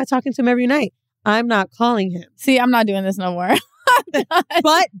 How am I talking to him every night? I'm not calling him. See, I'm not doing this no more.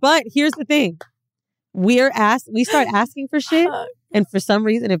 But here's the thing. We start asking for shit, and for some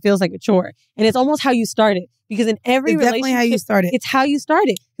reason it feels like a chore. And it's almost how you start it. Because in every It's definitely relationship, how you start it. It's how you start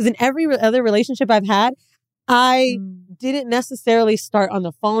it. Because in every other relationship I've had, I didn't necessarily start on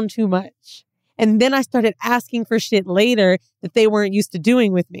the phone too much. And then I started asking for shit later that they weren't used to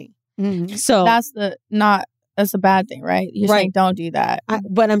doing with me. Mm-hmm. So that's the not that's a bad thing, right? You're saying don't do that.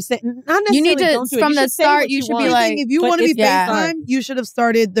 But I'm saying not necessarily. You need to don't do it. from You the should say start. what You should want. be like, if you want to be FaceTime, you should have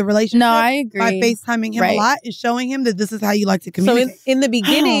started the relationship. No, I agree. By FaceTiming him a lot and showing him that this is how you like to communicate. So in the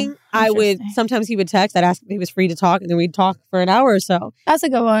beginning, I would sometimes he would text. I'd ask if he was free to talk, and then we'd talk for an hour or so. That's a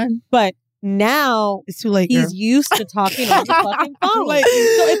good one. But now it's too late. He's girl. used to talking on the fucking phone. Too late.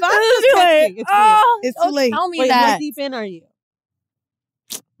 So if I'm just too late. texting, it's weird. It's too late. Tell me Wait, that. How deep in are you?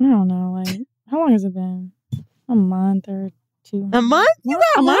 I don't know. Like, how long has it been? A month or 2? A month? You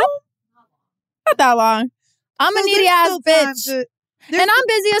got a month? Not that long. I'm a needy ass bitch, and I'm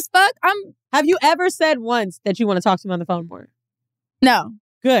busy as fuck. Have you ever said once that you want to talk to him on the phone more? No.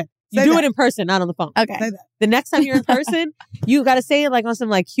 Good. You Say do that. it in person, not on the phone. Okay. Say that. The next time you're in person, you got to say it like on some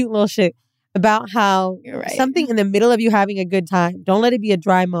like cute little shit about how something in the middle of you having a good time. Don't let it be a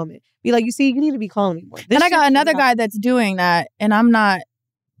dry moment. Be like, you see, you need to be calling me more. And I got another guy that's doing that, and I'm not.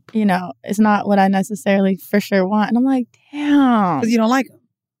 It's not what I necessarily for sure want. And I'm like, damn. Because you don't like him.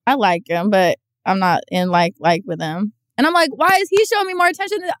 I like him, but I'm not in like with him. And I'm like, why is he showing me more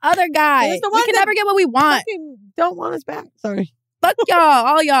attention than the other guy? It's the We one can that never get what we want. Don't want us back. Sorry. Fuck y'all,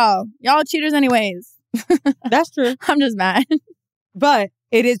 all y'all. Y'all cheaters anyways. That's true. I'm just mad. But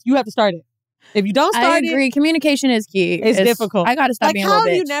it is, you have to start it. If you don't I start agree. Communication is key. it's difficult. I got to stop like, being a how little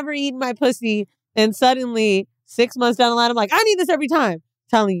have bitch. you never eaten my pussy and suddenly 6 months down the line, I'm like, I need this every time.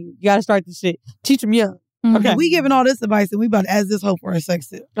 Telling you, you got to start this shit. Teach them young. Okay. We giving all this advice and we about to ask this hope for a sex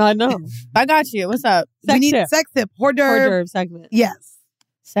tip. I know. I got you. What's up? We need sex tip. Hors d'oeuvre segment. Yes.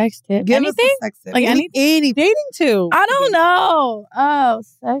 Sex tip. Give Anything? us a sex tip. Like any dating too. I don't know. Oh,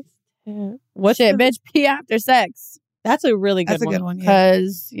 sex tip. What's shit, bitch? Pee after sex. That's a really good That's a one. good one. Yeah.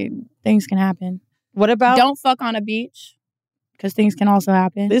 Because things can happen. What about don't fuck on a beach? Because things can also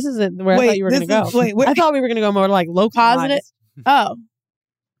happen. This isn't where I thought you were going to go. I thought we were going to go more like low positive. Oh,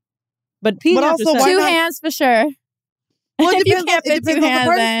 but peeing But after also, sex. why 2 not? hands for sure. Well, If it you depends, can't it fit depends 2 on the hands,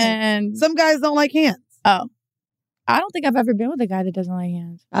 person. then Some guys don't like hands. oh, I don't think I've ever been with a guy that doesn't like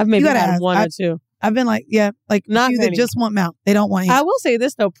hands. I've maybe You gotta had ask. one or two. I've been like, like Not you that many. just want mouth. They don't want hands. I will say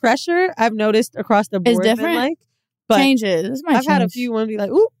this though, pressure I've noticed across the board. It's different. Been like, but Changes. This might I've had a change. few women be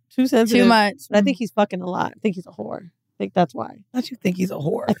like, ooh, too sensitive. Too much. But I think he's fucking a lot. I think he's a whore. I think that's why. Don't you think he's a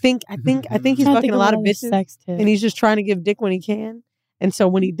whore? I think he's Trying to fucking think a lot of of other bitches. sex tips. And he's just trying to give dick when he can. And so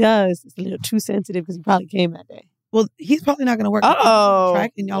when he does, it's a little too sensitive because he probably came that day. Well, he's probably not going to work. Uh-oh.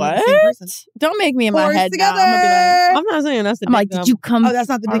 Track and y'all What? are the same person. Don't make me in my Force head now. together. I'm gonna be like, I'm not saying that's the I'm dick like, that did you come? Oh, that's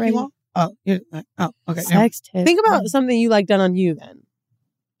not the dick already? you want? Oh, you're like, oh, okay. Sex tip. Think about something you like done on you then.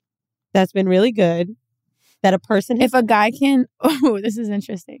 That's been really good. That a person has If a guy can, oh, this is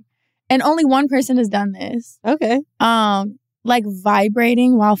interesting, and only one person has done this. Okay. Like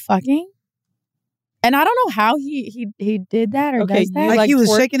vibrating while fucking, and I don't know how he did that or Okay, does that. Like he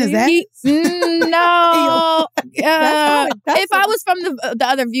was shaking his ass? No. That's If I was from the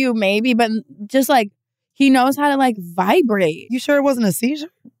other view, maybe, but just like he knows how to like vibrate. You sure it wasn't a seizure?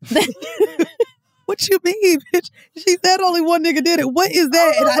 What you mean, bitch? She said only one nigga did it. What is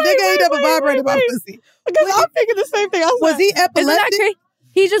that? And I think I ain't never vibrated my pussy. Because I'm thinking the same thing. Was he Isn't that epileptic? crazy?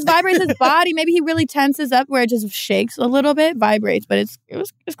 He just vibrates his body. Maybe he really tenses up where it just shakes a little bit, vibrates, but it's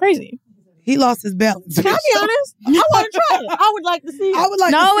crazy. He lost his balance. Can I be honest? I want to try it. I would like to see it. I would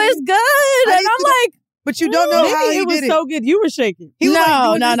like No, to see it's it. good. I And need I'm to- like, But you don't know Maybe how he it was did it. so good. You were shaking. He was like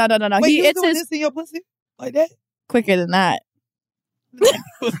no. doing this- No. Wait, he was It's doing his this in your pussy? Like that? quicker than that. He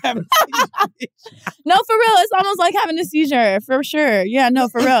was having a seizure. No, for real. It's almost like having a seizure, for sure. Yeah, no,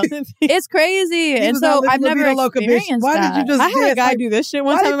 for real. It's crazy. He And was so out I've living never La Vida Loca, bitch. experienced Why that. did you just I had a dance guy like, do this shit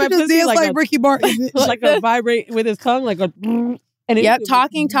one why time in did my you just pussy. dance like Ricky Martin? bitch? like a vibrate with his tongue, like a. And it Yep, was-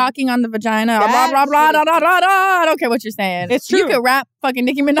 talking on the vagina. That Blah, blah, blah, shit blah, is- blah, blah, blah. I don't care what you're saying. It's You true. could rap fucking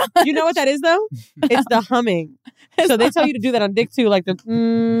Nicki Minaj. You know what that is though? It's the humming. So they tell you to do that on dick too, like the.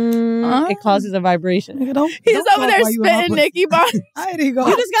 It causes a vibration. Nigga, don't- He's don't over talk there while you in my spitting pussy. Nicki bars. There you go.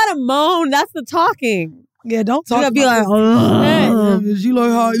 You just gotta moan. That's the talking. Yeah, don't You talk. gotta be about like, this. You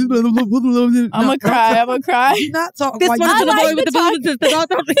like how? I'm gonna cry. I'm gonna cry. Do not talk. This while one's you- to the like boy with the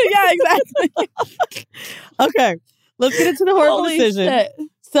the blue. Yeah, exactly. Okay, let's get into the horrible Holy decision. shit.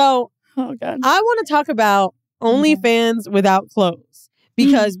 So Oh god. I want to talk about OnlyFans without clothes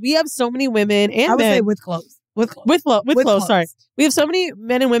because we have so many women and I would men say with clothes. With clothes. with clothes. clothes. Sorry, we have so many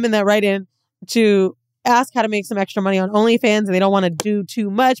men and women that write in to ask how to make some extra money on OnlyFans, and they don't want to do too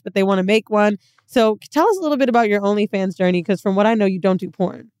much, but they want to make one. So tell us a little bit about your OnlyFans journey, because from what I know, you don't do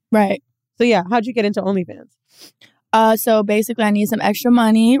porn. Right. So yeah, how'd you get into OnlyFans? So basically, I need some extra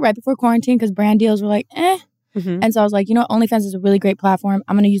money right before quarantine because brand deals were like, eh. Mm-hmm. And so I was like, you know, OnlyFans is a really great platform.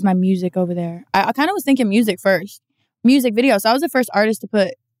 I'm going to use my music over there. I kind of was thinking music first. Music video. So I was the first artist to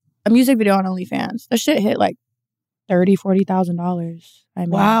put a music video on OnlyFans. The shit hit like $30,000-$40,000. I mean,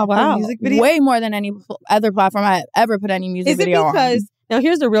 Wow. For a music video? Way more than any other platform I ever put any music video on. Now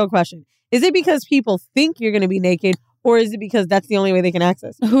here's the real question. Is it because people think you're going to be naked, or is it because that's the only way they can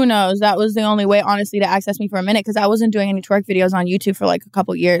access you? Who knows? That was the only way, honestly, to access me for a minute, because I wasn't doing any twerk videos on YouTube for like a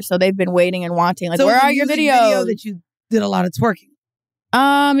couple years. So they've been waiting and wanting. Like, So where it was a are your music videos? video that you did a lot of twerking.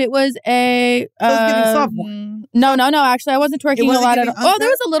 It was a giving sophomore. No. Actually, I wasn't twerking wasn't a lot at giving all. Oh, uncut? there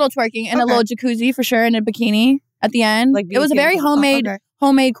was a little twerking and a Okay. little jacuzzi for sure, and a bikini at the end. Like it was a BBQ. very homemade okay.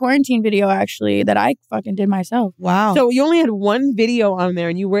 homemade quarantine video, actually, that I fucking did myself. Wow. So you only had one video on there,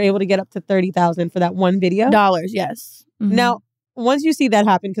 and you were able to get up to $30,000 for that one video. Dollars, yes. Mhm. Now, once you see that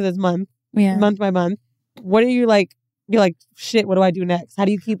happen, because it's month by month, what are you like? You're like, shit, what do I do next? How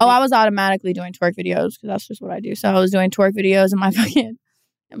do you keep... Oh, I was automatically doing twerk videos because that's just what I do. So I was doing twerk videos in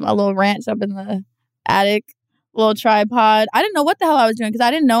my little ranch up in the attic, little tripod. I didn't know what the hell I was doing because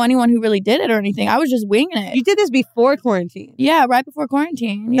I didn't know anyone who really did it or anything. I was just winging it. You did this before quarantine. Yeah, right before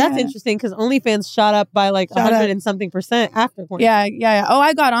quarantine. Yeah. That's interesting because OnlyFans shot up by like 100 and something % after quarantine. Yeah. Oh,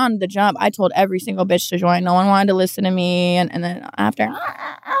 I got on the jump. I told every single bitch to join. No one wanted to listen to me. And then after,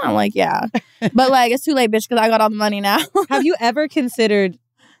 I'm like, yeah. But like, it's too late, bitch, because I got all the money now. Have you ever considered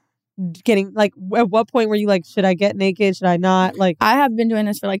getting, like, at what point were you like, should I get naked? Should I not? Like, I have been doing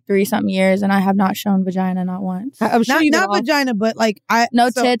this for like 3-something years and I have not shown vagina not once. I'm sure not vagina, but like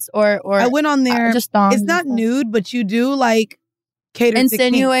tits or I went on there. just thongs It's not nude, but you do like cater to kink.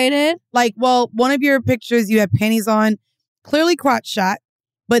 insinuated. Like, well, one of your pictures you have panties on, clearly crotch shot,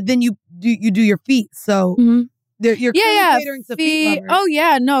 but then you do your feet. So you're clearly catering to feet lovers. Oh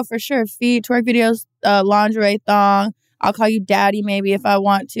yeah, no, for sure. Feet, twerk videos, lingerie, thong. I'll call you daddy maybe if I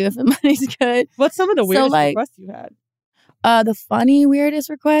want to, if the money's good. What's some of the weirdest requests you had? The funny weirdest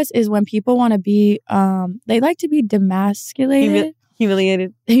request is when people want to be, they like to be demasculated.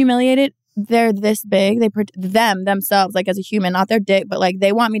 Humiliated. They're this big. They themselves, like as a human, not their dick, but like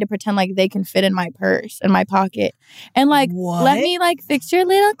they want me to pretend like they can fit in my purse, in my pocket. And like, let me like fix your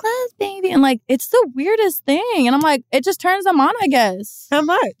little clothes, baby. And like, it's the weirdest thing. And I'm like, it just turns them on, I guess. How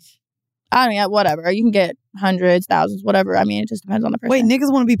much? I don't know, whatever. You can get hundreds, thousands, whatever. I mean, it just depends on the person. Wait,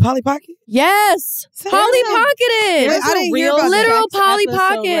 niggas want to be Polly Pocket? Yes. Polly Pocketed. There's I didn't a hear real about literal sex Polly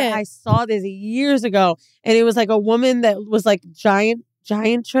episode where Pocket. I saw this years ago, and it was like a woman that was like giantress.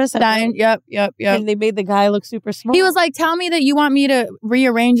 Yep. And they made the guy look super small. He was like, tell me that you want me to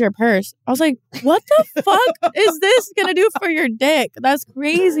rearrange your purse. I was like, what the fuck is this going to do for your dick? That's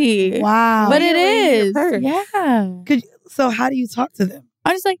crazy. Wow. But it Rearrange your is. purse. Yeah. So how do you talk to them?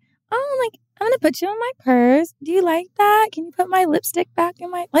 I'm just like, I'm going to put you in my purse. Do you like that? Can you put my lipstick back in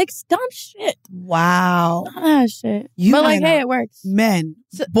my... Like, dumb shit. Wow. Shit. You but like, men hey, are it works. Men.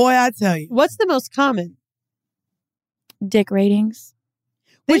 Boy, I tell you. What's the most common? Dick ratings.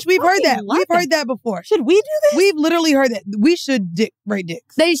 Which we've heard that. love We've heard that before. Should we do this? We've literally heard that. We should rate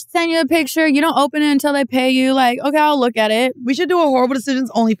dicks. They send you a picture. You don't open it until they pay you. Like, okay, I'll look at it. We should do a Horrible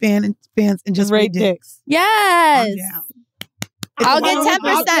Decisions OnlyFans and just rate dicks. Yes. Calm down. I'll It's get a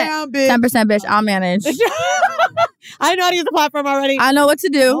 10%. down, bitch. 10%, bitch. I'll manage. I know how to use the platform already. I know what to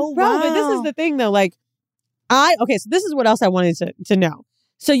do. Oh, Bro, but this is the thing though. Like, so this is what else I wanted to know.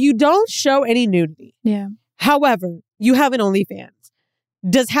 So you don't show any nudity. Yeah. However, you have an OnlyFans.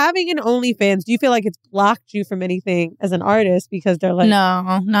 Does having an OnlyFans, do you feel like it's blocked you from anything as an artist because they're like...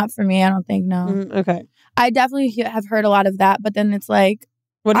 No, not for me. I don't think, no. Okay. I definitely have heard a lot of that, but then it's like,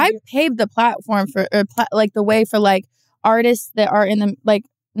 I paved the platform for, like the way for like artists that are in the, like,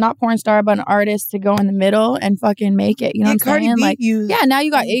 not porn star, but an artist to go in the middle and fucking make it. You know what I'm Cardi saying? B Like, used yeah, now you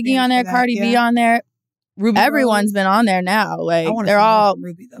got Iggy on there, for that, Cardi B yeah. on there. Ruby Everyone's Rose. been on there now. Like, I wanna they're see more all... from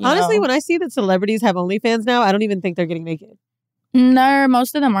Ruby, though. Honestly, when I see that celebrities have OnlyFans now, I don't even think they're getting naked. No,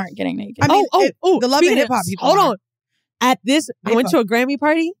 most of them aren't getting naked. I mean, the Love and Hip Hop people. Hold are. on. At this, I went to a Grammy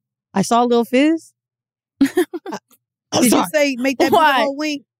party. I saw Lil Fizz. Did you say make that Why? whole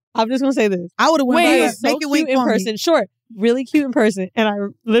wink? I'm just gonna say this. I would have went. He Wait, was so make it cute wink in for person. me. Sure, really cute in person. And I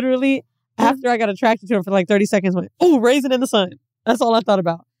literally, after I got attracted to him for like 30 seconds, went, "Oh, Raisin in the Sun." That's all I thought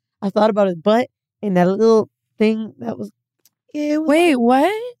about. I thought about his butt and that little thing that was. Yeah, it was Wait, what?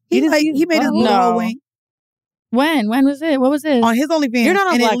 he made his little wink When was it? What was it? on his OnlyFans. You're not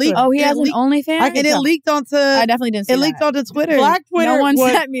on and Black it leaked, Twitter. Oh, he and has it an leaked, OnlyFans? and it leaked onto. I definitely didn't see It that. leaked onto Twitter. Black Twitter. No one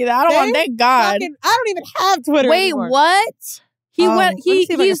was sent me that. I don't want. Thank God. fucking- I don't even have Twitter. Wait, anymore. what? He Oh, went. let me see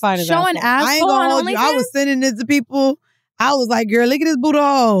if I can He's find his showing asshole. asshole I ain't gonna on hold you. I OnlyFans? was sending it to people. I was like, "Girl, look at this booty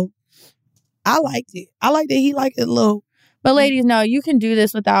hole." I liked it. I liked that he liked it low. But ladies, no, you can do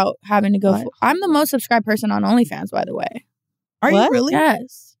this without having to go. I'm the most subscribed person on OnlyFans, by the way. Are What? you really?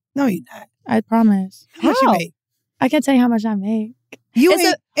 Yes, No, you're not. I promise. How much you make? I can't tell you how much I make. I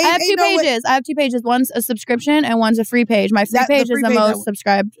have two pages. I have 2 pages. One's a subscription and one's a free page. My free page is the most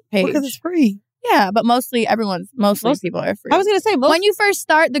subscribed page. Because it's free. Yeah, but most people are free. I was going to say, when you first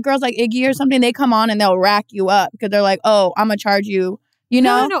start, the girls like Iggy or something, they come on and they'll rack you up because they're like, oh, I'm going to charge you, you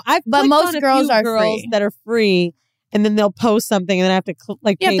know? No. But most girls are free. That are free, and then they'll post something and then I have to you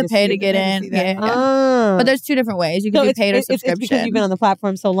have to pay to get in. Yeah. But there's 2 different ways. You can do paid or subscription. It's because you've been on the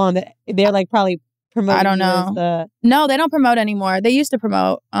platform so long that they're like probably promoting. I don't know. No, they don't promote anymore. They used to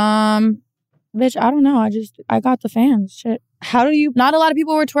promote. Bitch, I don't know. I got the fans. Shit. How do you? Not a lot of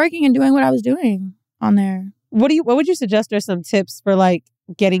people were twerking and doing what I was doing on there. What would you suggest are some tips for like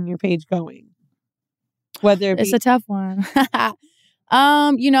getting your page going? Whether it's a tough one.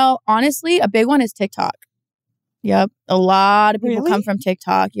 Honestly, a big one is TikTok. Yep. A lot of people come from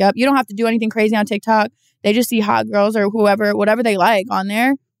TikTok. Yep. You don't have to do anything crazy on TikTok. They just see hot girls or whatever they like on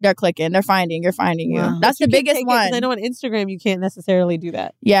there. They're clicking. They're finding. You're finding you. That's the biggest one. I know on Instagram you can't necessarily do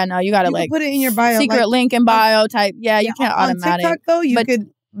that. Yeah, no, you got to put it in your bio. Secret link in bio type. Yeah, you can't automatic. On TikTok though,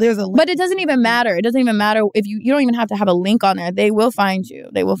 there's a link. But it doesn't even matter. It doesn't even matter if you don't even have to have a link on there. They will find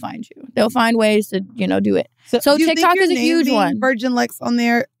you. They'll find ways to, do it. So TikTok is a huge one. Virgin Lex on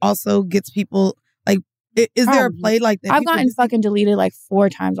there also gets people like, is there a play like that? I've gotten fucking deleted like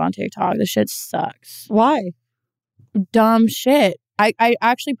 4 times on TikTok. This shit sucks. Why? Dumb shit. I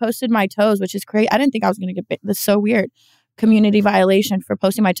actually posted my toes, which is crazy. I didn't think I was going to get bit. That's so weird. Community violation for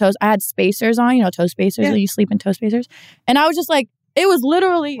posting my toes. I had spacers on, toe spacers. Yeah. You sleep in toe spacers. And I was just like, it was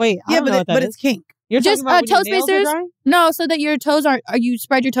literally. Wait, but it's kink. You're just toe spacers. No, so that your toes you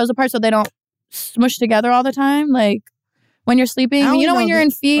spread your toes apart so they don't smush together all the time. Like when you're sleeping, when you're in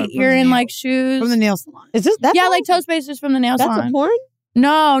feet, you're in like shoes. From the nail salon. Is this that? Yeah, like toe spacers from the nail salon. That's a porn?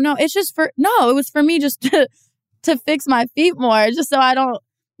 No, it's just it was for me just to fix my feet more, just so I don't,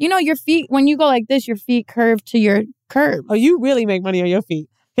 your feet, when you go like this, your feet curve to your curve. Oh, you really make money on your feet.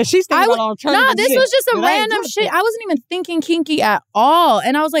 Because she's thinking about alternative No, this was just a random shit. I wasn't even thinking kinky at all.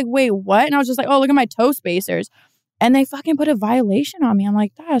 And I was like, wait, what? And I was just like, oh, look at my toe spacers. And they fucking put a violation on me. I'm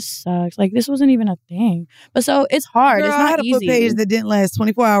like, that sucks. Like, this wasn't even a thing. But so it's hard. Girl, it's not I had easy. A page that didn't last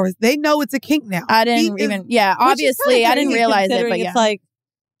 24 hours. They know it's a kink now. I didn't obviously, I didn't realize it, but yeah. It's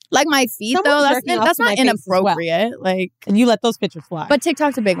like my feet, though, that's not inappropriate. Well. Like, and you let those pictures fly. But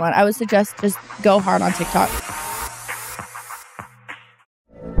TikTok's a big one. I would suggest just go hard on TikTok.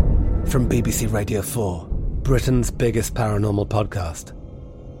 From BBC Radio 4, Britain's biggest paranormal podcast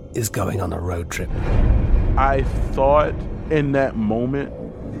is going on a road trip. I thought in that moment,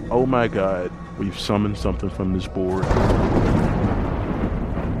 oh my God, we've summoned something from this board.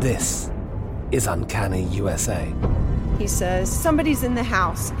 This is Uncanny USA. He says, somebody's in the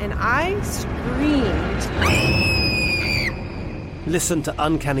house, and I screamed. Listen to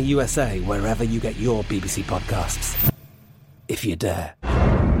Uncanny USA wherever you get your BBC podcasts, if you dare.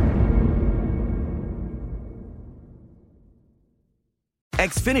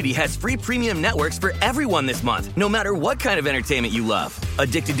 Xfinity has free premium networks for everyone this month, no matter what kind of entertainment you love.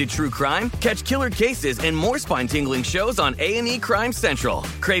 Addicted to true crime? Catch killer cases and more spine-tingling shows on A&E Crime Central.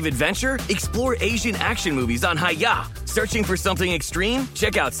 Crave adventure? Explore Asian action movies on Hi-Ya. Searching for something extreme?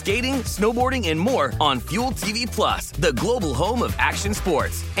 Check out skating, snowboarding, and more on Fuel TV Plus, the global home of action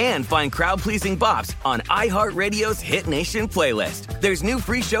sports. And find crowd-pleasing bops on iHeartRadio's Hit Nation playlist. There's new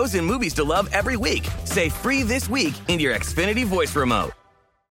free shows and movies to love every week. Say free this week in your Xfinity voice remote.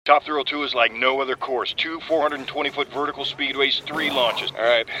 Top Thrill 2 is like no other course. 2 420-foot vertical speedways, 3 launches. All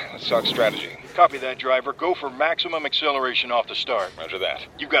right, let's talk strategy. Copy that, driver. Go for maximum acceleration off the start. Roger that.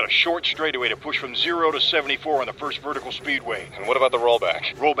 You've got a short straightaway to push from 0 to 74 on the first vertical speedway. And what about the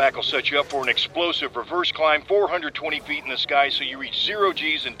rollback? Rollback will set you up for an explosive reverse climb 420 feet in the sky so you reach 0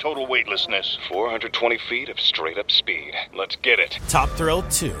 G's and total weightlessness. 420 feet of straight-up speed. Let's get it. Top Thrill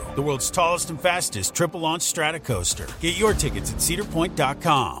 2, the world's tallest and fastest triple-launch Stratocoaster. Get your tickets at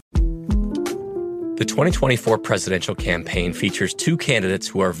cedarpoint.com. The 2024 presidential campaign features 2 candidates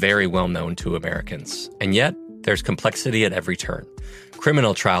who are very well known to Americans. And yet, there's complexity at every turn.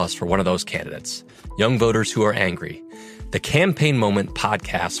 Criminal trials for one of those candidates. Young voters who are angry. The Campaign Moment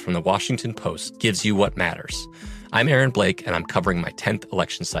podcast from the Washington Post gives you what matters. I'm Aaron Blake, and I'm covering my 10th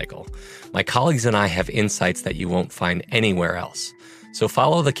election cycle. My colleagues and I have insights that you won't find anywhere else. So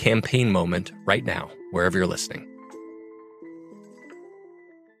follow The Campaign Moment right now, wherever you're listening.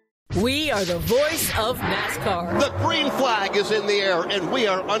 We are the voice of NASCAR. The green flag is in the air, and we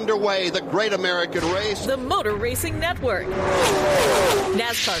are underway. The Great American Race. The Motor Racing Network.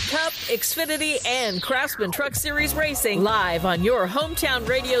 NASCAR Cup, Xfinity, and Craftsman Truck Series Racing live on your hometown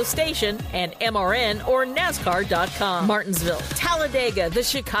radio station and MRN or NASCAR.com. Martinsville, Talladega, the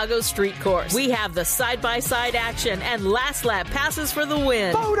Chicago street course. We have the side-by-side action and last lap passes for the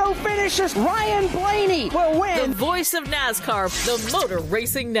win. Photo finishes. Ryan Blaney will win. The voice of NASCAR, the Motor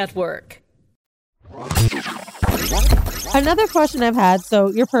Racing Network. Another question I've had, so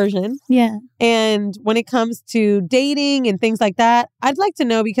you're Persian. Yeah. And when it comes to dating and things like that, I'd like to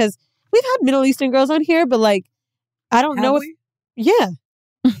know, because we've had Middle Eastern girls on here, but like, I don't know if... Yeah.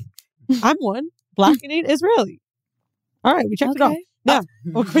 I'm one. Black and Israeli. All right, we checked it off. No.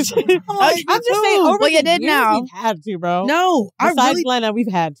 I'm just saying, over you did years, now. We've had to, bro. No, Besides Glenna,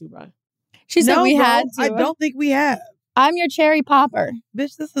 we've had to, bro. She said we had to. I don't think we have. I'm your cherry popper.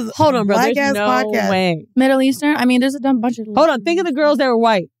 Bitch, this is Hold on, bro. black There's ass no podcast. way. Middle Eastern? I mean, there's a bunch of... Hold on. Think of the girls that were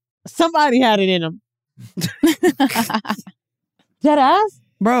white. Somebody had it in them. Dead ass?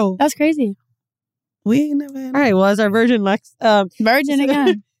 Bro. That's crazy. We ain't never had... All right, well, as our virgin Lex... virgin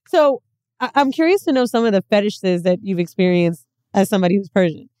again. So, I'm curious to know some of the fetishes that you've experienced as somebody who's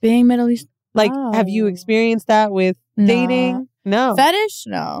Persian. Being Middle Eastern? Like, have you experienced that with dating? No. Fetish?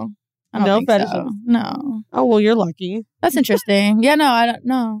 No. I don't think fetishes? so. No. Oh, well, you're lucky. That's interesting. Yeah, no, I don't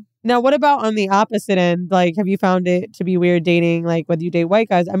know. Now, what about on the opposite end? Like, have you found it to be weird dating, like, whether you date white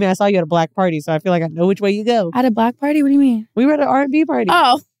guys? I mean, I saw you at a black party, so I feel like I know which way you go. At a black party? What do you mean? We were at an R&B party. Oh.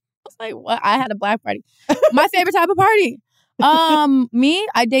 I was like, what? I had a black party. My favorite type of party. Me,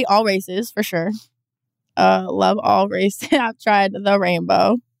 I date all races, for sure. Love all races. I've tried the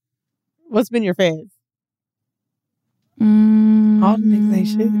rainbow. What's been your fave? All the niggas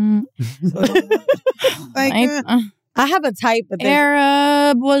ain't shit. I have a type. But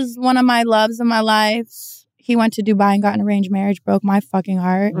Arab was one of my loves of my life. He went to Dubai and got an arranged marriage. Broke my fucking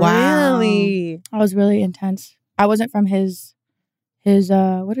heart. Wow. Really? I was really intense. I wasn't from his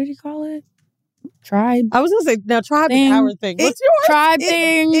what did he call it? Tribe. I was gonna say now tribe is our thing. What's yours? Tribe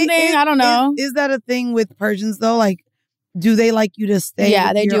thing. I don't know. Is that a thing with Persians though? Like, do they like you to stay?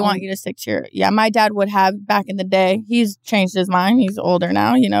 Yeah, they do want you to stick to your... Yeah, my dad would have back in the day. He's changed his mind. He's older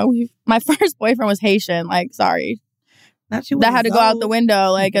now, you know. My first boyfriend was Haitian. Like, sorry. That had to go out the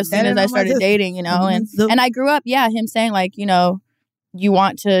window, like, as soon as I started dating, you know. And I grew up, him saying, like, you know, you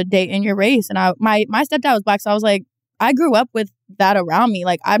want to date in your race. And my stepdad was black, so I was like, I grew up with that around me.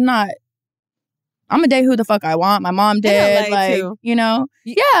 Like, I'm gonna date who the fuck I want. My mom did, like, too. You know,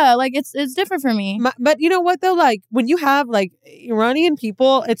 yeah, like it's different for me. But you know what though, like when you have like Iranian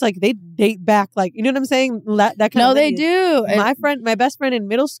people, it's like they date back, like, you know what I'm saying? That kind no, of they do. My best friend in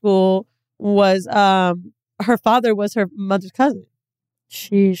middle school was her father was her mother's cousin.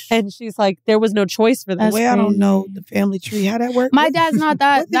 Sheesh. And she's like, there was no choice for them. I don't know the family tree, how that works. My dad's not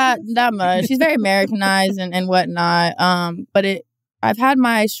that much. He's very Americanized and whatnot. But I've had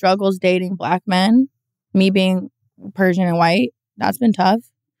my struggles dating black men, me being Persian and white. That's been tough.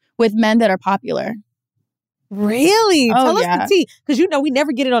 With men that are popular. Really? Oh, Tell us the tea. Because you know we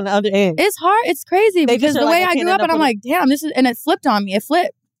never get it on the other end. It's hard. It's crazy because the way I grew up and I'm like, damn, this is... And it flipped on me. It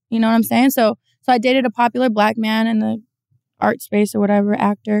flipped. You know what I'm saying? So I dated a popular black man in the art space or whatever,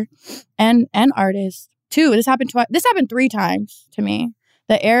 actor, and artist. Too. This happened 3 times to me.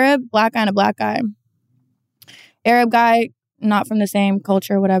 The Arab, black guy, and a black guy. Arab guy... not from the same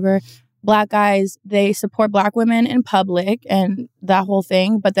culture, whatever. Black guys, they support black women in public and that whole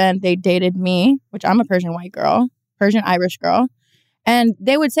thing. But then they dated me, which I'm a Persian white girl, Persian Irish girl. And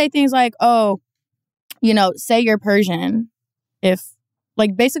they would say things like, oh, you know, say you're Persian if,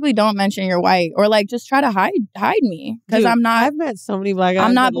 like, basically don't mention you're white or like just try to hide me because I'm not. I've met so many black guys.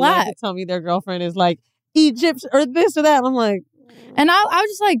 I'm not that love black. to tell me their girlfriend is like Egypt or this or that. And I'm like, and I was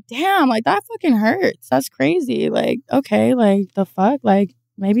just like, damn, like that fucking hurts. That's crazy. Like, okay, like the fuck, like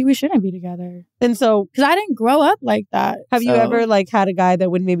maybe we shouldn't be together. And so, because I didn't grow up like that. Have you ever like had a guy that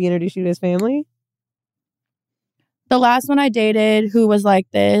would maybe introduce you to his family? The last one I dated who was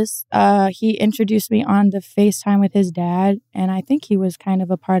like this, he introduced me on the FaceTime with his dad. And I think he was kind of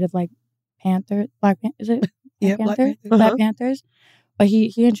a part of like Black Panthers. But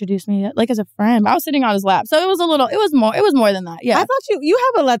he introduced me like as a friend. I was sitting on his lap. So it was more than that. Yeah. I thought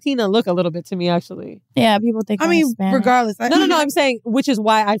you have a Latina look a little bit to me, actually. Yeah, people think I'm Hispanic. Regardless. No, I'm saying, which is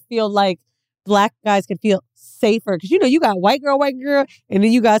why I feel like black guys can feel safer. Because, you know, you got white girl, and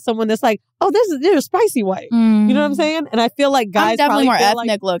then you got someone that's like, oh, they're spicy white. Mm. You know what I'm saying? And I feel like guys I'm definitely more ethnic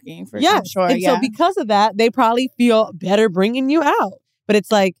like, looking, for sure. And so because of that, they probably feel better bringing you out. But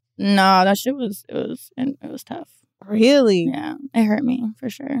it's like... No, that shit was tough. Really? Yeah, it hurt me for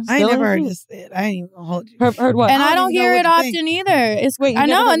sure. I ain't never heard this shit. I ain't even gonna hold you. Heard what? And I don't hear it often either. I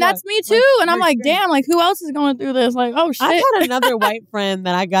know, and that's me too. And I'm like, damn, like who else is going through this? Like, oh shit. I had another white friend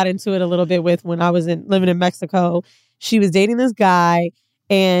that I got into it a little bit with when I was living in Mexico. She was dating this guy,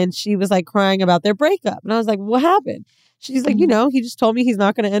 and she was like crying about their breakup, and I was like, what happened? She's like, he just told me he's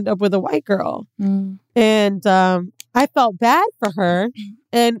not going to end up with a white girl. And I felt bad for her.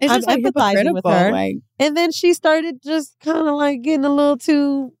 And It's I'm just, like, empathizing with her. hypocritical, like- And then she started just kind of like getting a little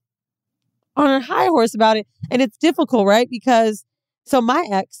too on her high horse about it. And it's difficult, right? Because so my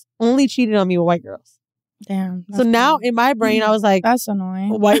ex only cheated on me with white girls. Damn. So now in my brain, I was like, that's annoying.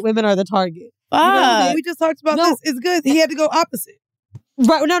 White women are the target. Fuck. You know what I'm saying? We just talked about this. It's good. He had to go opposite.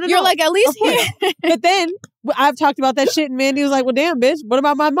 Right? No. You're like, at least But then I've talked about that shit, and Mandy was like, "Well, damn, bitch. What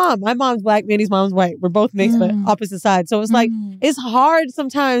about my mom? My mom's black. Mandy's mom's white. We're both mixed, but opposite sides. So it's like it's hard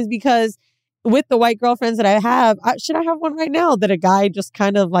sometimes because with the white girlfriends that I have, should I have one right now that a guy just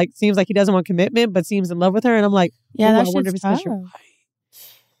kind of like seems like he doesn't want commitment, but seems in love with her, and I'm like, Yeah, I that wonder if shit's it's 'cause tough. you're white.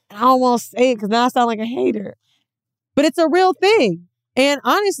 And I don't want to say it because now I sound like a hater, but it's a real thing. And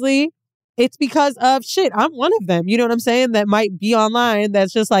honestly, it's because of shit. I'm one of them. You know what I'm saying? That might be online.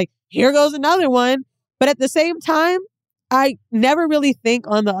 That's just like, here goes another one. But at the same time, I never really think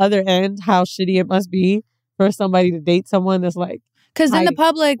on the other end how shitty it must be for somebody to date someone that's like, because in the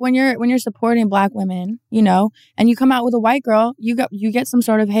public, when you're supporting black women, and you come out with a white girl, you get some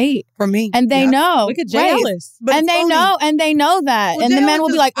sort of hate from me, and they know. Look at Jay Ellis. And they know that, Well, and the Jay men will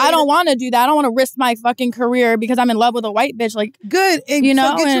Ellis be is like, good. "I don't want to do that. I don't want to risk my fucking career because I'm in love with a white bitch." Like, good, and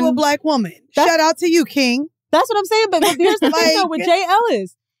so get you a black woman. Shout out to you, King. That's what I'm saying. But here's the thing though, with Jay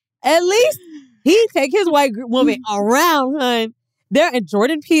Ellis, at least he take his white woman around, hun. And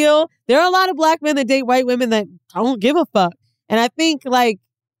Jordan Peele. There are a lot of black men that date white women that don't give a fuck. And I think like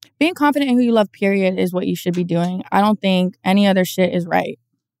being confident in who you love, period, is what you should be doing. I don't think any other shit is right.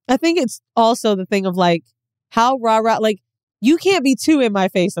 I think it's also the thing of like how rah-rah, like you can't be too in my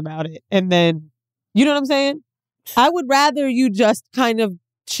face about it. And then, you know what I'm saying? I would rather you just kind of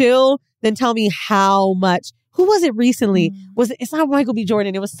chill than tell me how much. Who was it recently? It's not Michael B.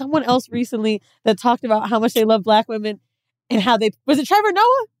 Jordan. It was someone else recently that talked about how much they love black women and how was it Trevor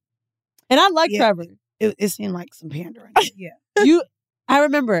Noah? And I like Trevor. It seemed like some pandering. Yeah. I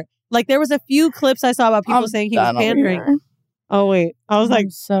remember, like, there was a few clips I saw about people saying he was pandering. Oh, wait. I was like,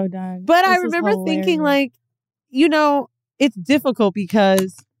 so done. But I remember thinking, like, it's difficult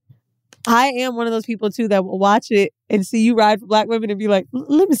because I am one of those people, too, that will watch it and see you ride for black women and be like,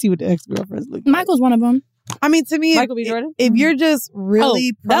 let me see what the ex-girlfriends look like. Michael's one of them. I mean, to me, Michael B. Jordan? if you're just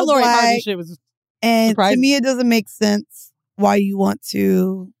really that Lori Harvey pro-black, shit was and surprising. to me, it doesn't make sense why you want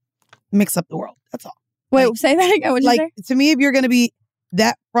to mix up the world. That's all. Wait, say that again. What'd you say? To me, if you're going to be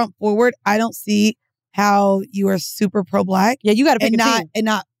that front forward, I don't see how you are super pro-black. Yeah, you got to pick and a not team. and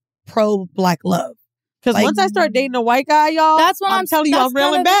not pro-black love. Because once I start dating a white guy, y'all, That's what I'm telling you, I'm that's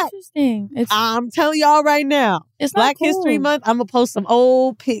reeling kind of back. Interesting. I'm telling y'all right now. It's not Black cool. History Month, I'm going to post some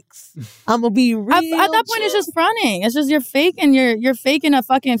old pics. I'm going to be real. At that point, it's just fronting. It's just you're faking. You're faking a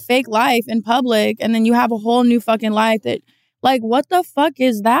fucking fake life in public, and then you have a whole new fucking life that, like, what the fuck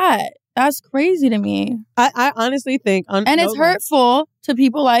is that? That's crazy to me. I honestly think, and it's hurtful to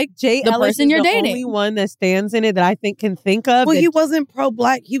people like Jay the Ellis person is you're the dating. only one that stands in it that I think can think of. Well, that- he wasn't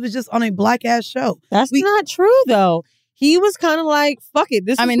pro-black. He was just on a black-ass show. That's not true, though. He was kind of like, fuck it.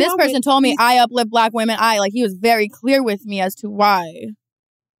 This Person told me I uplift black women. He was very clear with me as to why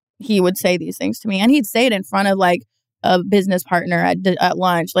he would say these things to me. And he'd say it in front of like a business partner at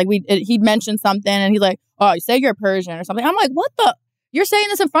lunch. Like he'd mention something and he's like, oh, say you're Persian or something. I'm like, what the? You're saying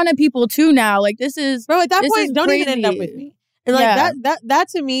this in front of people too now. Like this is Bro, at that this point, is don't crazy. even end up with me. And like that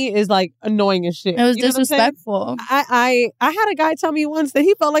to me is like annoying as shit. It was You know what I'm saying? disrespectful. I had a guy tell me once that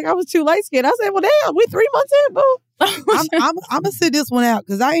he felt like I was too light skinned. I said, well, damn, we 3 months in, boo. I'm gonna sit this one out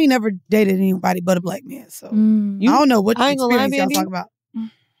because I ain't never dated anybody but a black man. So I don't know what I ain't gonna lie, experience y'all Mandy. talking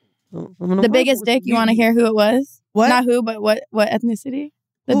about. The biggest dick. You want to hear who it was? What? Not who, but what ethnicity?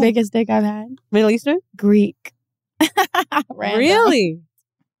 The biggest dick I've had. Middle Eastern? Greek. Random. Really?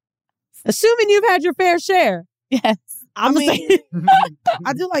 Assuming you've had your fair share. Yes. I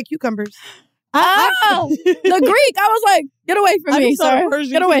do like cucumbers. Oh, the Greek. I was like, get away from me, sir.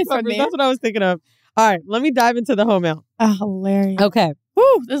 Get away from me. That's what I was thinking of. All right, let me dive into the home mail. Oh, hilarious. Okay.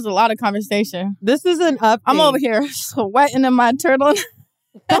 Whew, this is a lot of conversation. This is an update. I'm over here sweating in my turtle.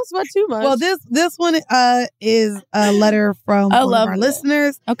 Don't sweat too much. Well, this one is a letter from one of our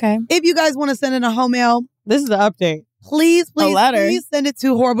listeners. Okay. If you guys want to send in a home mail, this is the update. Please letter. send it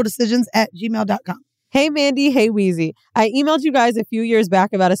to horribledecisions@gmail.com. Hey, Mandy. Hey, Wheezy. I emailed you guys a few years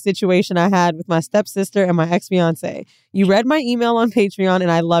back about a situation I had with my stepsister and my ex-fiance. You read my email on Patreon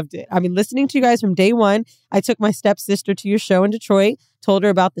and I loved it. I've been listening to you guys from day one. I took my stepsister to your show in Detroit, told her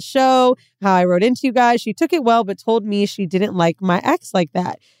about the show, how I wrote into you guys. She took it well, but told me she didn't like my ex like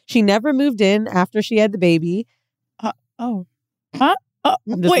that. She never moved in after she had the baby. Huh? I'm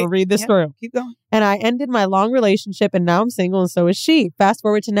just going to read this story. Keep going. And I ended my long relationship and now I'm single and so is she. Fast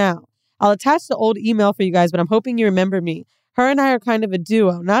forward to now. I'll attach the old email for you guys, but I'm hoping you remember me. Her and I are kind of a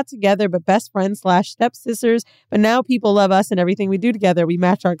duo, not together, but best friends / stepsisters. But now people love us and everything we do together. We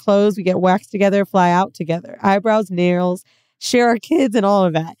match our clothes, we get waxed together, fly out together, eyebrows, nails, share our kids and all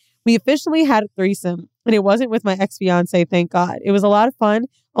of that. We officially had a threesome and it wasn't with my ex-fiance, thank God. It was a lot of fun,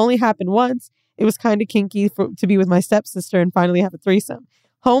 only happened once. It was kind of kinky to be with my stepsister and finally have a threesome.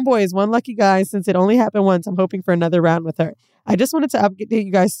 Homeboy is one lucky guy. Since it only happened once, I'm hoping for another round with her. I just wanted to update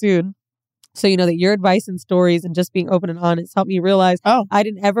you guys soon. So you know that your advice and stories and just being open and honest helped me realize I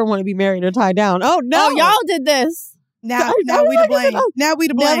didn't ever want to be married or tied down. Oh, no. Oh, y'all did this. Now we to blame. Now we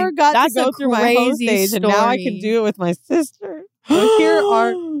to blame. Never got to go through my whole stage, and now I can do it with my sister. So here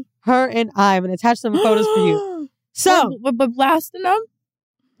are her and I. I'm going to attach some photos for you. So, but blasting them?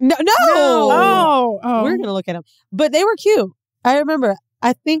 No. Oh. We're going to look at them. But they were cute. I remember.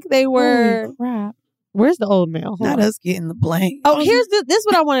 I think they were. Holy crap. Where's the old mail? Not us getting the blame. Oh, here's this is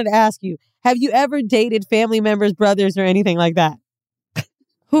what I wanted to ask you. Have you ever dated family members, brothers, or anything like that?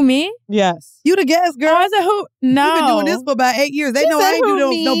 Who, me? Yes. You the guest, girl. I said who? No. You've been doing this for about 8 years. They know I ain't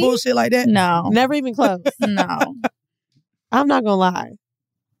do no bullshit like that. No. Never even close. No. I'm not going to lie.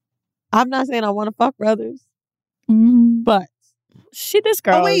 I'm not saying I want to fuck brothers, but this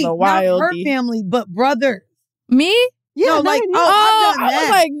girl is a wild. Not her family, but brother. Me? Yeah, no, like, I've done that. I was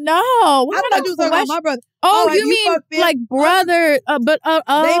like, no. What I do something about my brother? Oh, like, you mean like brother, but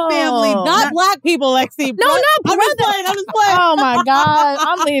they family, not black people, Lexi. No, not brother. I'm just playing. Oh my God,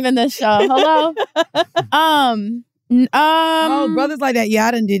 I'm leaving this show. Hello. Oh, brothers like that. Yeah,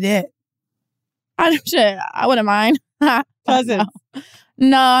 I done did that. I wouldn't mind. Cousins.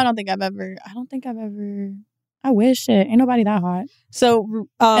 No, I don't think I've ever. I wish it. Ain't nobody that hot. So,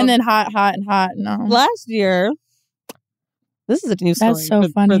 and then hot. No. Last year, this is a new story. That's so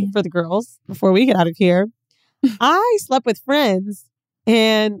funny for the girls. Before we get out of here, I slept with friends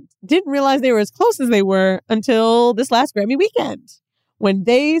and didn't realize they were as close as they were until this last Grammy weekend when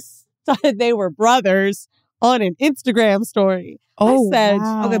they said they were brothers on an Instagram story. Oh, I said,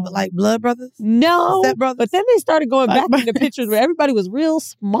 wow. Okay, but like blood brothers? No. Step brothers? But then they started going back into pictures where everybody was real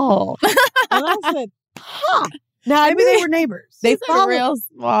small. And I said, huh. Now, maybe they were neighbors. They followed, real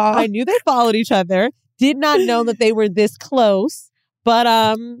small. I knew they followed each other. Did not know that they were this close. But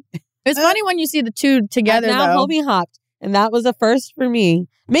it's funny when you see the two together, now homie hopped. And that was a first for me.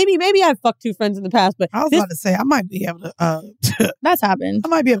 Maybe I've fucked two friends in the past, but I was about to say I might be able to. That's happened. I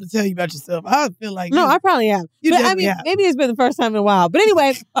might be able to tell you about yourself. I feel like I probably have. But I mean, maybe it's been the first time in a while. But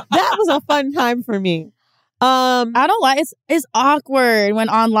anyway, that was a fun time for me. I don't like it's awkward when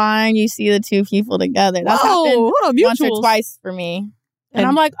online you see the two people together. That's happened once or twice for me, and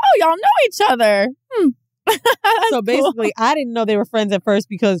I'm like, oh, y'all know each other. So basically, I didn't know they were friends at first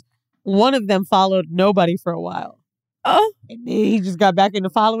because one of them followed nobody for a while. Oh. And then he just got back into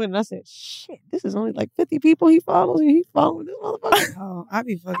following, and I said, shit, this is only like 50 people he follows, and he's following this motherfucker. Oh, I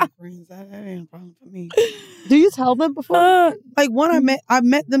be fucking friends. That ain't a problem for me. Do you tell them before? Like, one I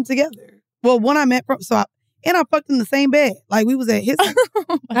met them together. Well, one I met from, and I fucked in the same bed. Like, we was at his.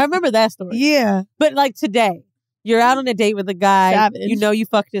 I remember that story. Yeah. But like today, you're out on a date with a guy. Savage. You know you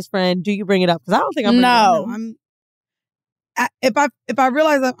fucked his friend. Do you bring it up? Because I don't think I'm bringing it up. If I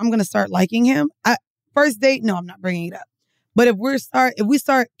realize that I'm going to start liking him, first date, no, I'm not bringing it up. But if we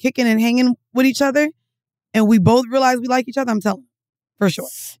start kicking and hanging with each other, and we both realize we like each other, I'm telling you, for sure.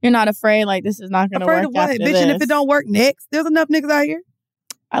 You're not afraid like this is not going to work. Afraid of what, after bitch? this. And if it don't work, next. There's enough niggas out here.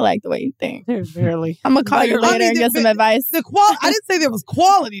 I like the way you think. There's barely. I'm gonna call you later and get some advice. I didn't say there was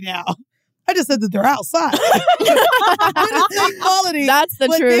quality now. I just said that they're outside. Quality. That's the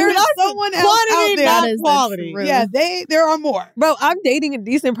truth. There is someone else out there. That is quality. Yeah, there are more. Bro, I'm dating a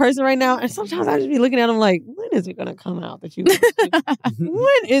decent person right now, and sometimes I just be looking at him like, when is it gonna come out that you?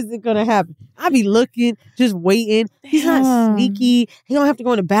 When is it gonna happen? I be looking, just waiting. He's not sneaky. He don't have to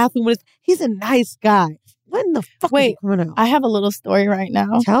go in the bathroom with us. He's a nice guy. When the fuck is it coming out? I have a little story right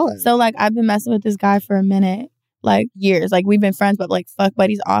now. Tell us. So like I've been messing with this guy for a minute, like years. Like we've been friends, but like fuck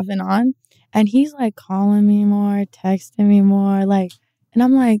buddies off and on. And he's like calling me more, texting me more, like, and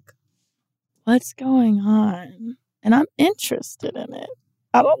I'm like, what's going on? And I'm interested in it.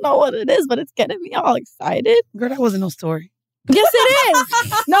 I don't know what it is, but it's getting me all excited. Girl, that wasn't no story. Yes, it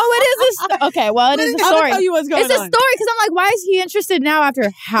is. No, it is okay, well, it is a story. I'll tell you what's going on. It's a story because I'm like, why is he interested now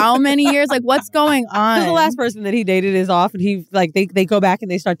after how many years? Like, what's going on? Because the last person that he dated is off, and he like they go back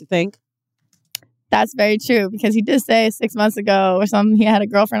and they start to think. That's very true because he did say 6 months ago or something he had a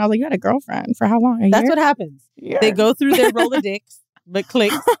girlfriend. I was like, you had a girlfriend for how long? That's what happens. They go through their Rolodex but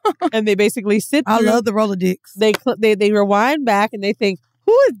clicks, and they basically sit through. I love the roller dicks. They rewind back and they think,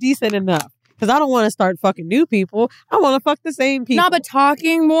 who is decent enough? Because I don't want to start fucking new people. I want to fuck the same people. No, but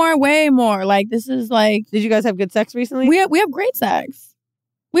talking more, way more. Like, this is like... Did you guys have good sex recently? We have great sex.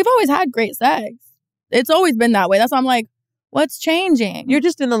 We've always had great sex. It's always been that way. That's why I'm like, what's changing? You're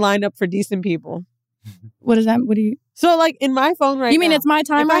just in the lineup for decent people. What is that? What do you... So, like, in my phone right now... You mean it's my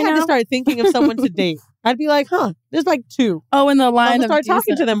time right now? If I had to start thinking of someone to date, I'd be like, there's like 2. Oh, in the line of start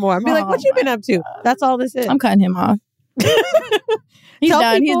talking decent. to them more. I'd be like, what you been up to? That's all this is. I'm cutting him off. He's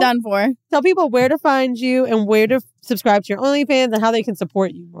done. He's done for. Tell people where to find you and where to subscribe to your OnlyFans and how they can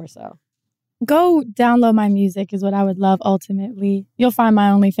support you more so. Go download my music is what I would love ultimately. You'll find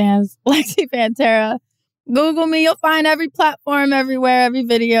my OnlyFans, Lexi Pantera. Google me. You'll find every platform, everywhere, every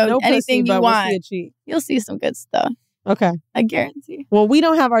video, anything you want. You'll see some good stuff. Okay. I guarantee. Well, we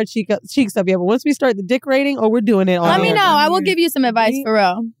don't have our cheeks up yet, but once we start the dick rating, we're doing it. Let me know. I will give you some advice for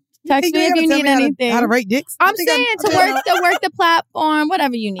real. Text me if you need anything. How to rate dicks? I'm saying to work the platform,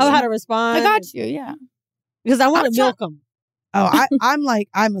 whatever you need. Oh, how to respond. I got you, yeah. Because I want to milk them. Oh,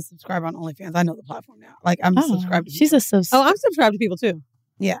 I'm a subscriber on OnlyFans. I know the platform now. Like, I'm subscribed to people. She's a subscriber. Oh, I'm subscribed to people too.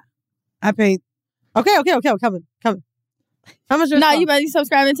 Yeah. I paid. Okay. Coming. How much? No, you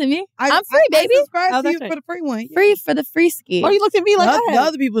subscribing to me? I'm free, baby. I subscribed to you for the free one. Yeah. Free for the free ski. Oh, you looked at me like the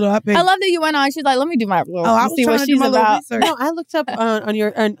other people though. I paid. I love that you went on. She's like, let me do my little. Oh, I was see trying what to do she's my little about. research. No, I looked up on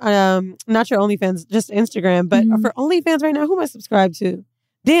your not your OnlyFans, just Instagram. But for OnlyFans right now, who am I subscribed to?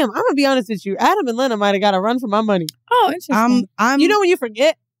 Damn, I'm gonna be honest with you. Adam and Lena might have got a run for my money. Oh, interesting. You know when you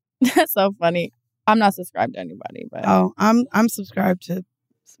forget? That's so funny. I'm not subscribed to anybody, but I'm subscribed to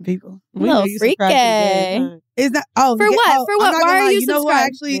some people. Little freaky. Is that for what? For what? Why are you subscribed? You know what I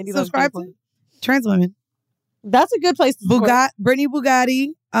actually Mandy subscribe to? Trans women. That's a good place to support. Brittany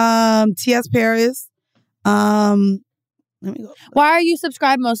Bugatti, T.S. Paris. Let me go. Why are you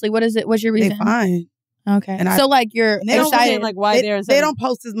subscribed mostly? What is it? What's your reason? They fine. Okay. And so like you're excited. Like why they don't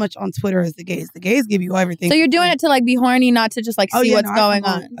post as much on Twitter as the gays. The gays give you everything. So you're doing it to like be horny, not to just like see what's going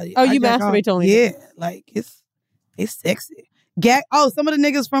on. You masturbate to OnlyFans. Yeah, like it's sexy. Some of the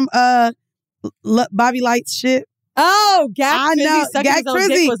niggas from Bobby Light's shit. Oh, I know. Gag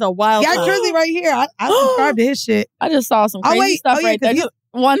Trizzy was a wild. Gag Trizzy right here. I subscribe to his shit. I just saw some crazy stuff right there.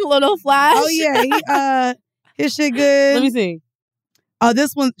 One little flash. Oh yeah, his shit good. Let me see. Oh,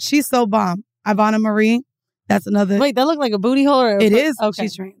 this one, she's so bomb. Ivana Marie. That's another. Wait, that looked like a booty hole? It is. Okay.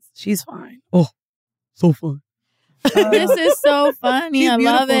 She's trans. She's fine. Oh, so fun. This is so funny. I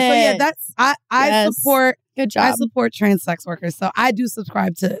love it. So yeah, that's I support. Good job. I support trans sex workers, so I do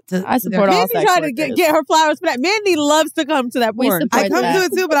subscribe to I support all Mandy sex tried workers. to get her flowers for that. Mandy loves to come to that porn. I come to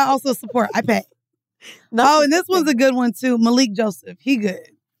it too, but I also support. I pay. Oh, and this one's a good one too. Malik Joseph. He good.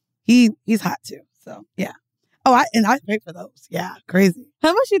 He's hot too. So yeah. Oh, I pay for those. Yeah, crazy.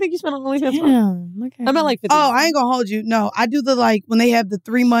 How much do you think you spent on OnlyFans? Yeah, okay. I meant like 50. Oh, I ain't gonna hold you. No, I do the when they have the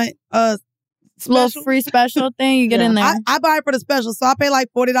 3-month little free special thing. You get in there. I buy it for the special, so I pay like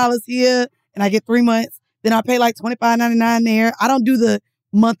 $40 here, and I get 3 months. Then I pay like $25.99 there. I don't do the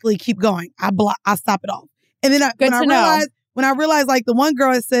monthly keep going. I stop it off. And then when I realize like the one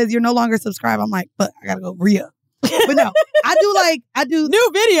girl that says you're no longer subscribed, I'm like, but I gotta go re-up. But no, I do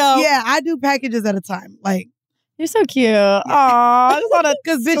new video. Yeah, I do packages at a time. Like you're so cute. Aw, I just want to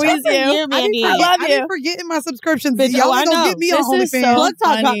squeeze you. I love you. I be forgetting my subscriptions. Bitch, y'all I ain't gonna know. get me on This is OnlyFans. so Plug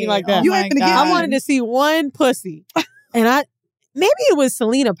Talk got funny. me like that. You ain't gonna get I me. wanted to see one pussy, and maybe it was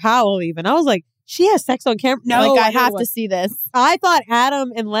Selena Powell. Even I was like, she has sex on camera. No, like, I have to see this. I thought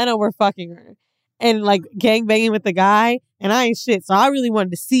Adam and Lena were fucking her and like gang banging with the guy, and I ain't shit. So I really wanted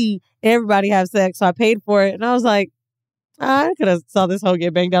to see everybody have sex. So I paid for it, and I was like, I could have saw this whole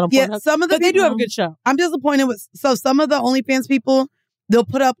get banged out on Pornhub. Some of the but they do have a good show. I'm disappointed with some of the OnlyFans people. They'll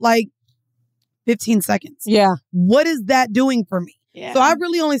put up like 15 seconds. Yeah. What is that doing for me? Yeah. So I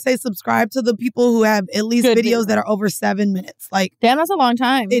really only say subscribe to the people who have at least Good videos video. that are over 7 minutes. Like, damn, that's a long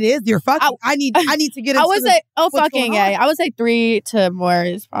time. it is. You're fucking. I need to get. I into would say, what's fucking going yeah. on. I would say 3 to more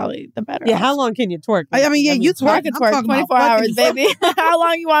is probably the better. Yeah, how long can you twerk? I mean, yeah, you twerk. I can I'm twerk talking about 24 hours, fucking- baby. How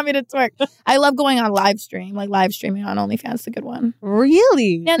long you want me to twerk? I love going on live stream. Like live streaming on OnlyFans is a good one.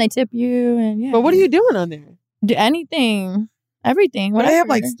 Really? Yeah, and they tip you and yeah. But what are you doing on there? Do anything. Everything. But Whatever. they have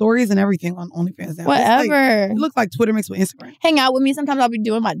like stories and everything on OnlyFans now. Whatever. It looks like Twitter mixed with Instagram. Hang out with me. Sometimes I'll be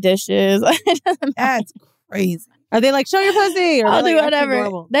doing my dishes. That's crazy. Are they like, show your pussy? Or I'll they do like, whatever.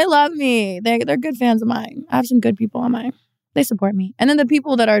 normal? They love me. They're good fans of mine. I have some good people on mine. They support me. And then the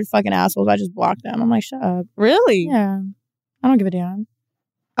people that are fucking assholes, I just block them. I'm like, shut up. Really? Yeah. I don't give a damn.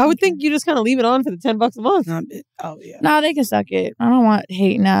 I would think you just kind of leave it on for the $10 a month. Oh, yeah. Nah, they can suck it. I don't want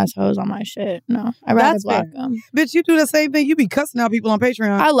hating assholes on my shit. No, I'd rather block them. Bitch, you do the same thing. You be cussing out people on Patreon.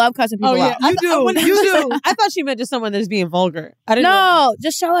 I love cussing people out. You do. I thought she meant just someone that's being vulgar. I didn't know. No,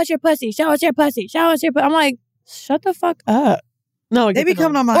 just show us your pussy. Show us your pussy. Show us your pussy. I'm like, shut the fuck up. No, they be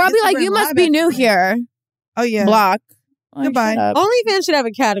coming on my Or I'll be like, Instagram you must live be at- new here. Oh, yeah. Block. Like, Goodbye. shut up. OnlyFans should have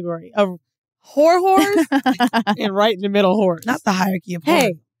a category of whores and right in the middle whores. Not the hierarchy of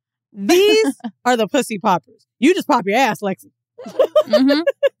Hey, these are the pussy poppers. You just pop your ass, Lexi.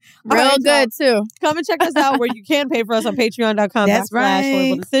 Real good, too. Come and check us out where you can pay for us on patreon.com. That's right.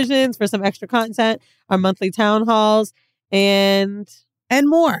 Horrible Decisions for some extra content, our monthly town halls, and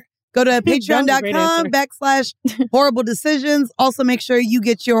more. Go to That was a great patreon.com/horrible decisions. Also, make sure you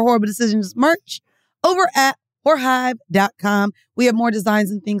get your Horrible Decisions merch over at whorehive.com. We have more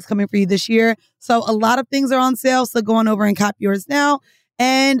designs and things coming for you this year. So a lot of things are on sale. So go on over and cop yours now.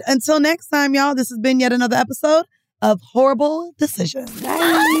 And until next time, y'all, this has been yet another episode of Horrible Decisions. Bye.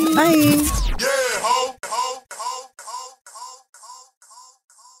 Bye.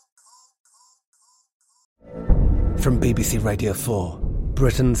 From BBC Radio 4,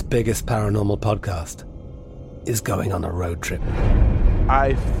 Britain's biggest paranormal podcast is going on a road trip.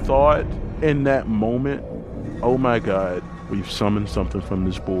 I thought in that moment, oh my God, we've summoned something from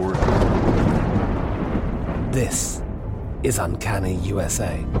this board. This is Uncanny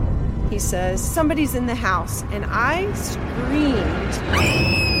USA. He says, somebody's in the house, and I screamed.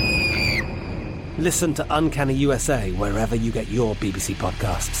 Listen to Uncanny USA wherever you get your BBC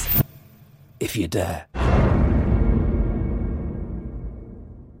podcasts, if you dare.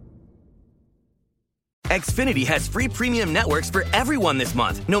 Xfinity has free premium networks for everyone this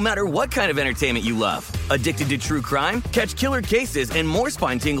month, no matter what kind of entertainment you love. Addicted to true crime? Catch killer cases and more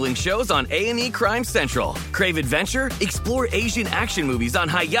spine-tingling shows on A&E Crime Central. Crave adventure? Explore Asian action movies on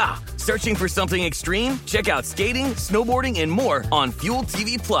Hi-Ya. Searching for something extreme? Check out skating, snowboarding, and more on Fuel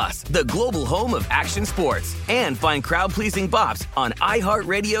TV Plus, the global home of action sports. And find crowd-pleasing bops on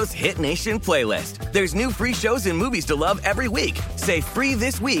iHeartRadio's Hit Nation playlist. There's new free shows and movies to love every week. Say free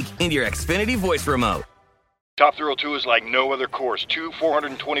this week in your Xfinity voice remote. Top Thrill 2 is like no other course. 2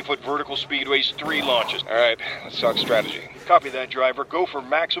 420-foot vertical speedways, 3 launches. All right, let's talk strategy. Copy that, driver. Go for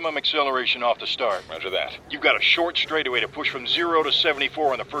maximum acceleration off the start. Roger that. You've got a short straightaway to push from 0 to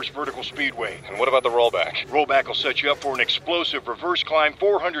 74 on the first vertical speedway. And what about the rollback? Rollback will set you up for an explosive reverse climb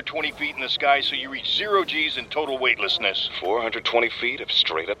 420 feet in the sky so you reach 0 G's in total weightlessness. 420 feet of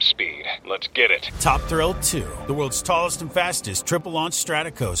straight-up speed. Let's get it. Top Thrill 2, the world's tallest and fastest triple-launch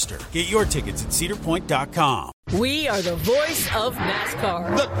Stratocoaster. Get your tickets at cedarpoint.com. We are the voice of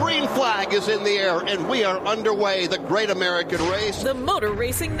NASCAR. The green flag is in the air, and we are underway. The great American race. The Motor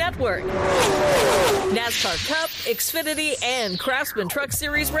Racing Network. NASCAR Cup, Xfinity, and Craftsman Truck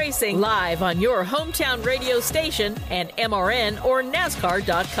Series Racing live on your hometown radio station and MRN or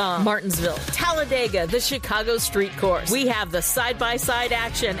NASCAR.com. Martinsville, Talladega, the Chicago Street Course. We have the side-by-side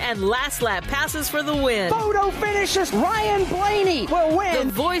action and last lap passes for the win. Photo finishes. Ryan Blaney will win.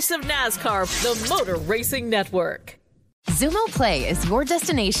 The voice of NASCAR, the Motor Racing Network. Xumo Play is your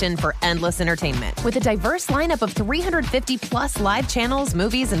destination for endless entertainment. With a diverse lineup of 350 plus live channels,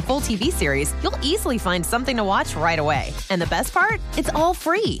 movies, and full TV series, you'll easily find something to watch right away. And the best part? It's all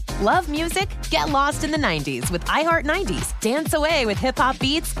free. Love music? Get lost in the 90s with iHeart 90s, dance away with hip-hop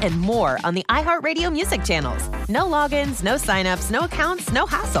beats, and more on the iHeartRadio music channels. No logins, no signups, no accounts, no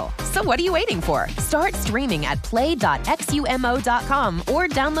hassle. So what are you waiting for? Start streaming at play.xumo.com or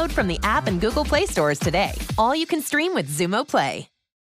download from the app and Google Play stores today. All you can stream with Xumo Play.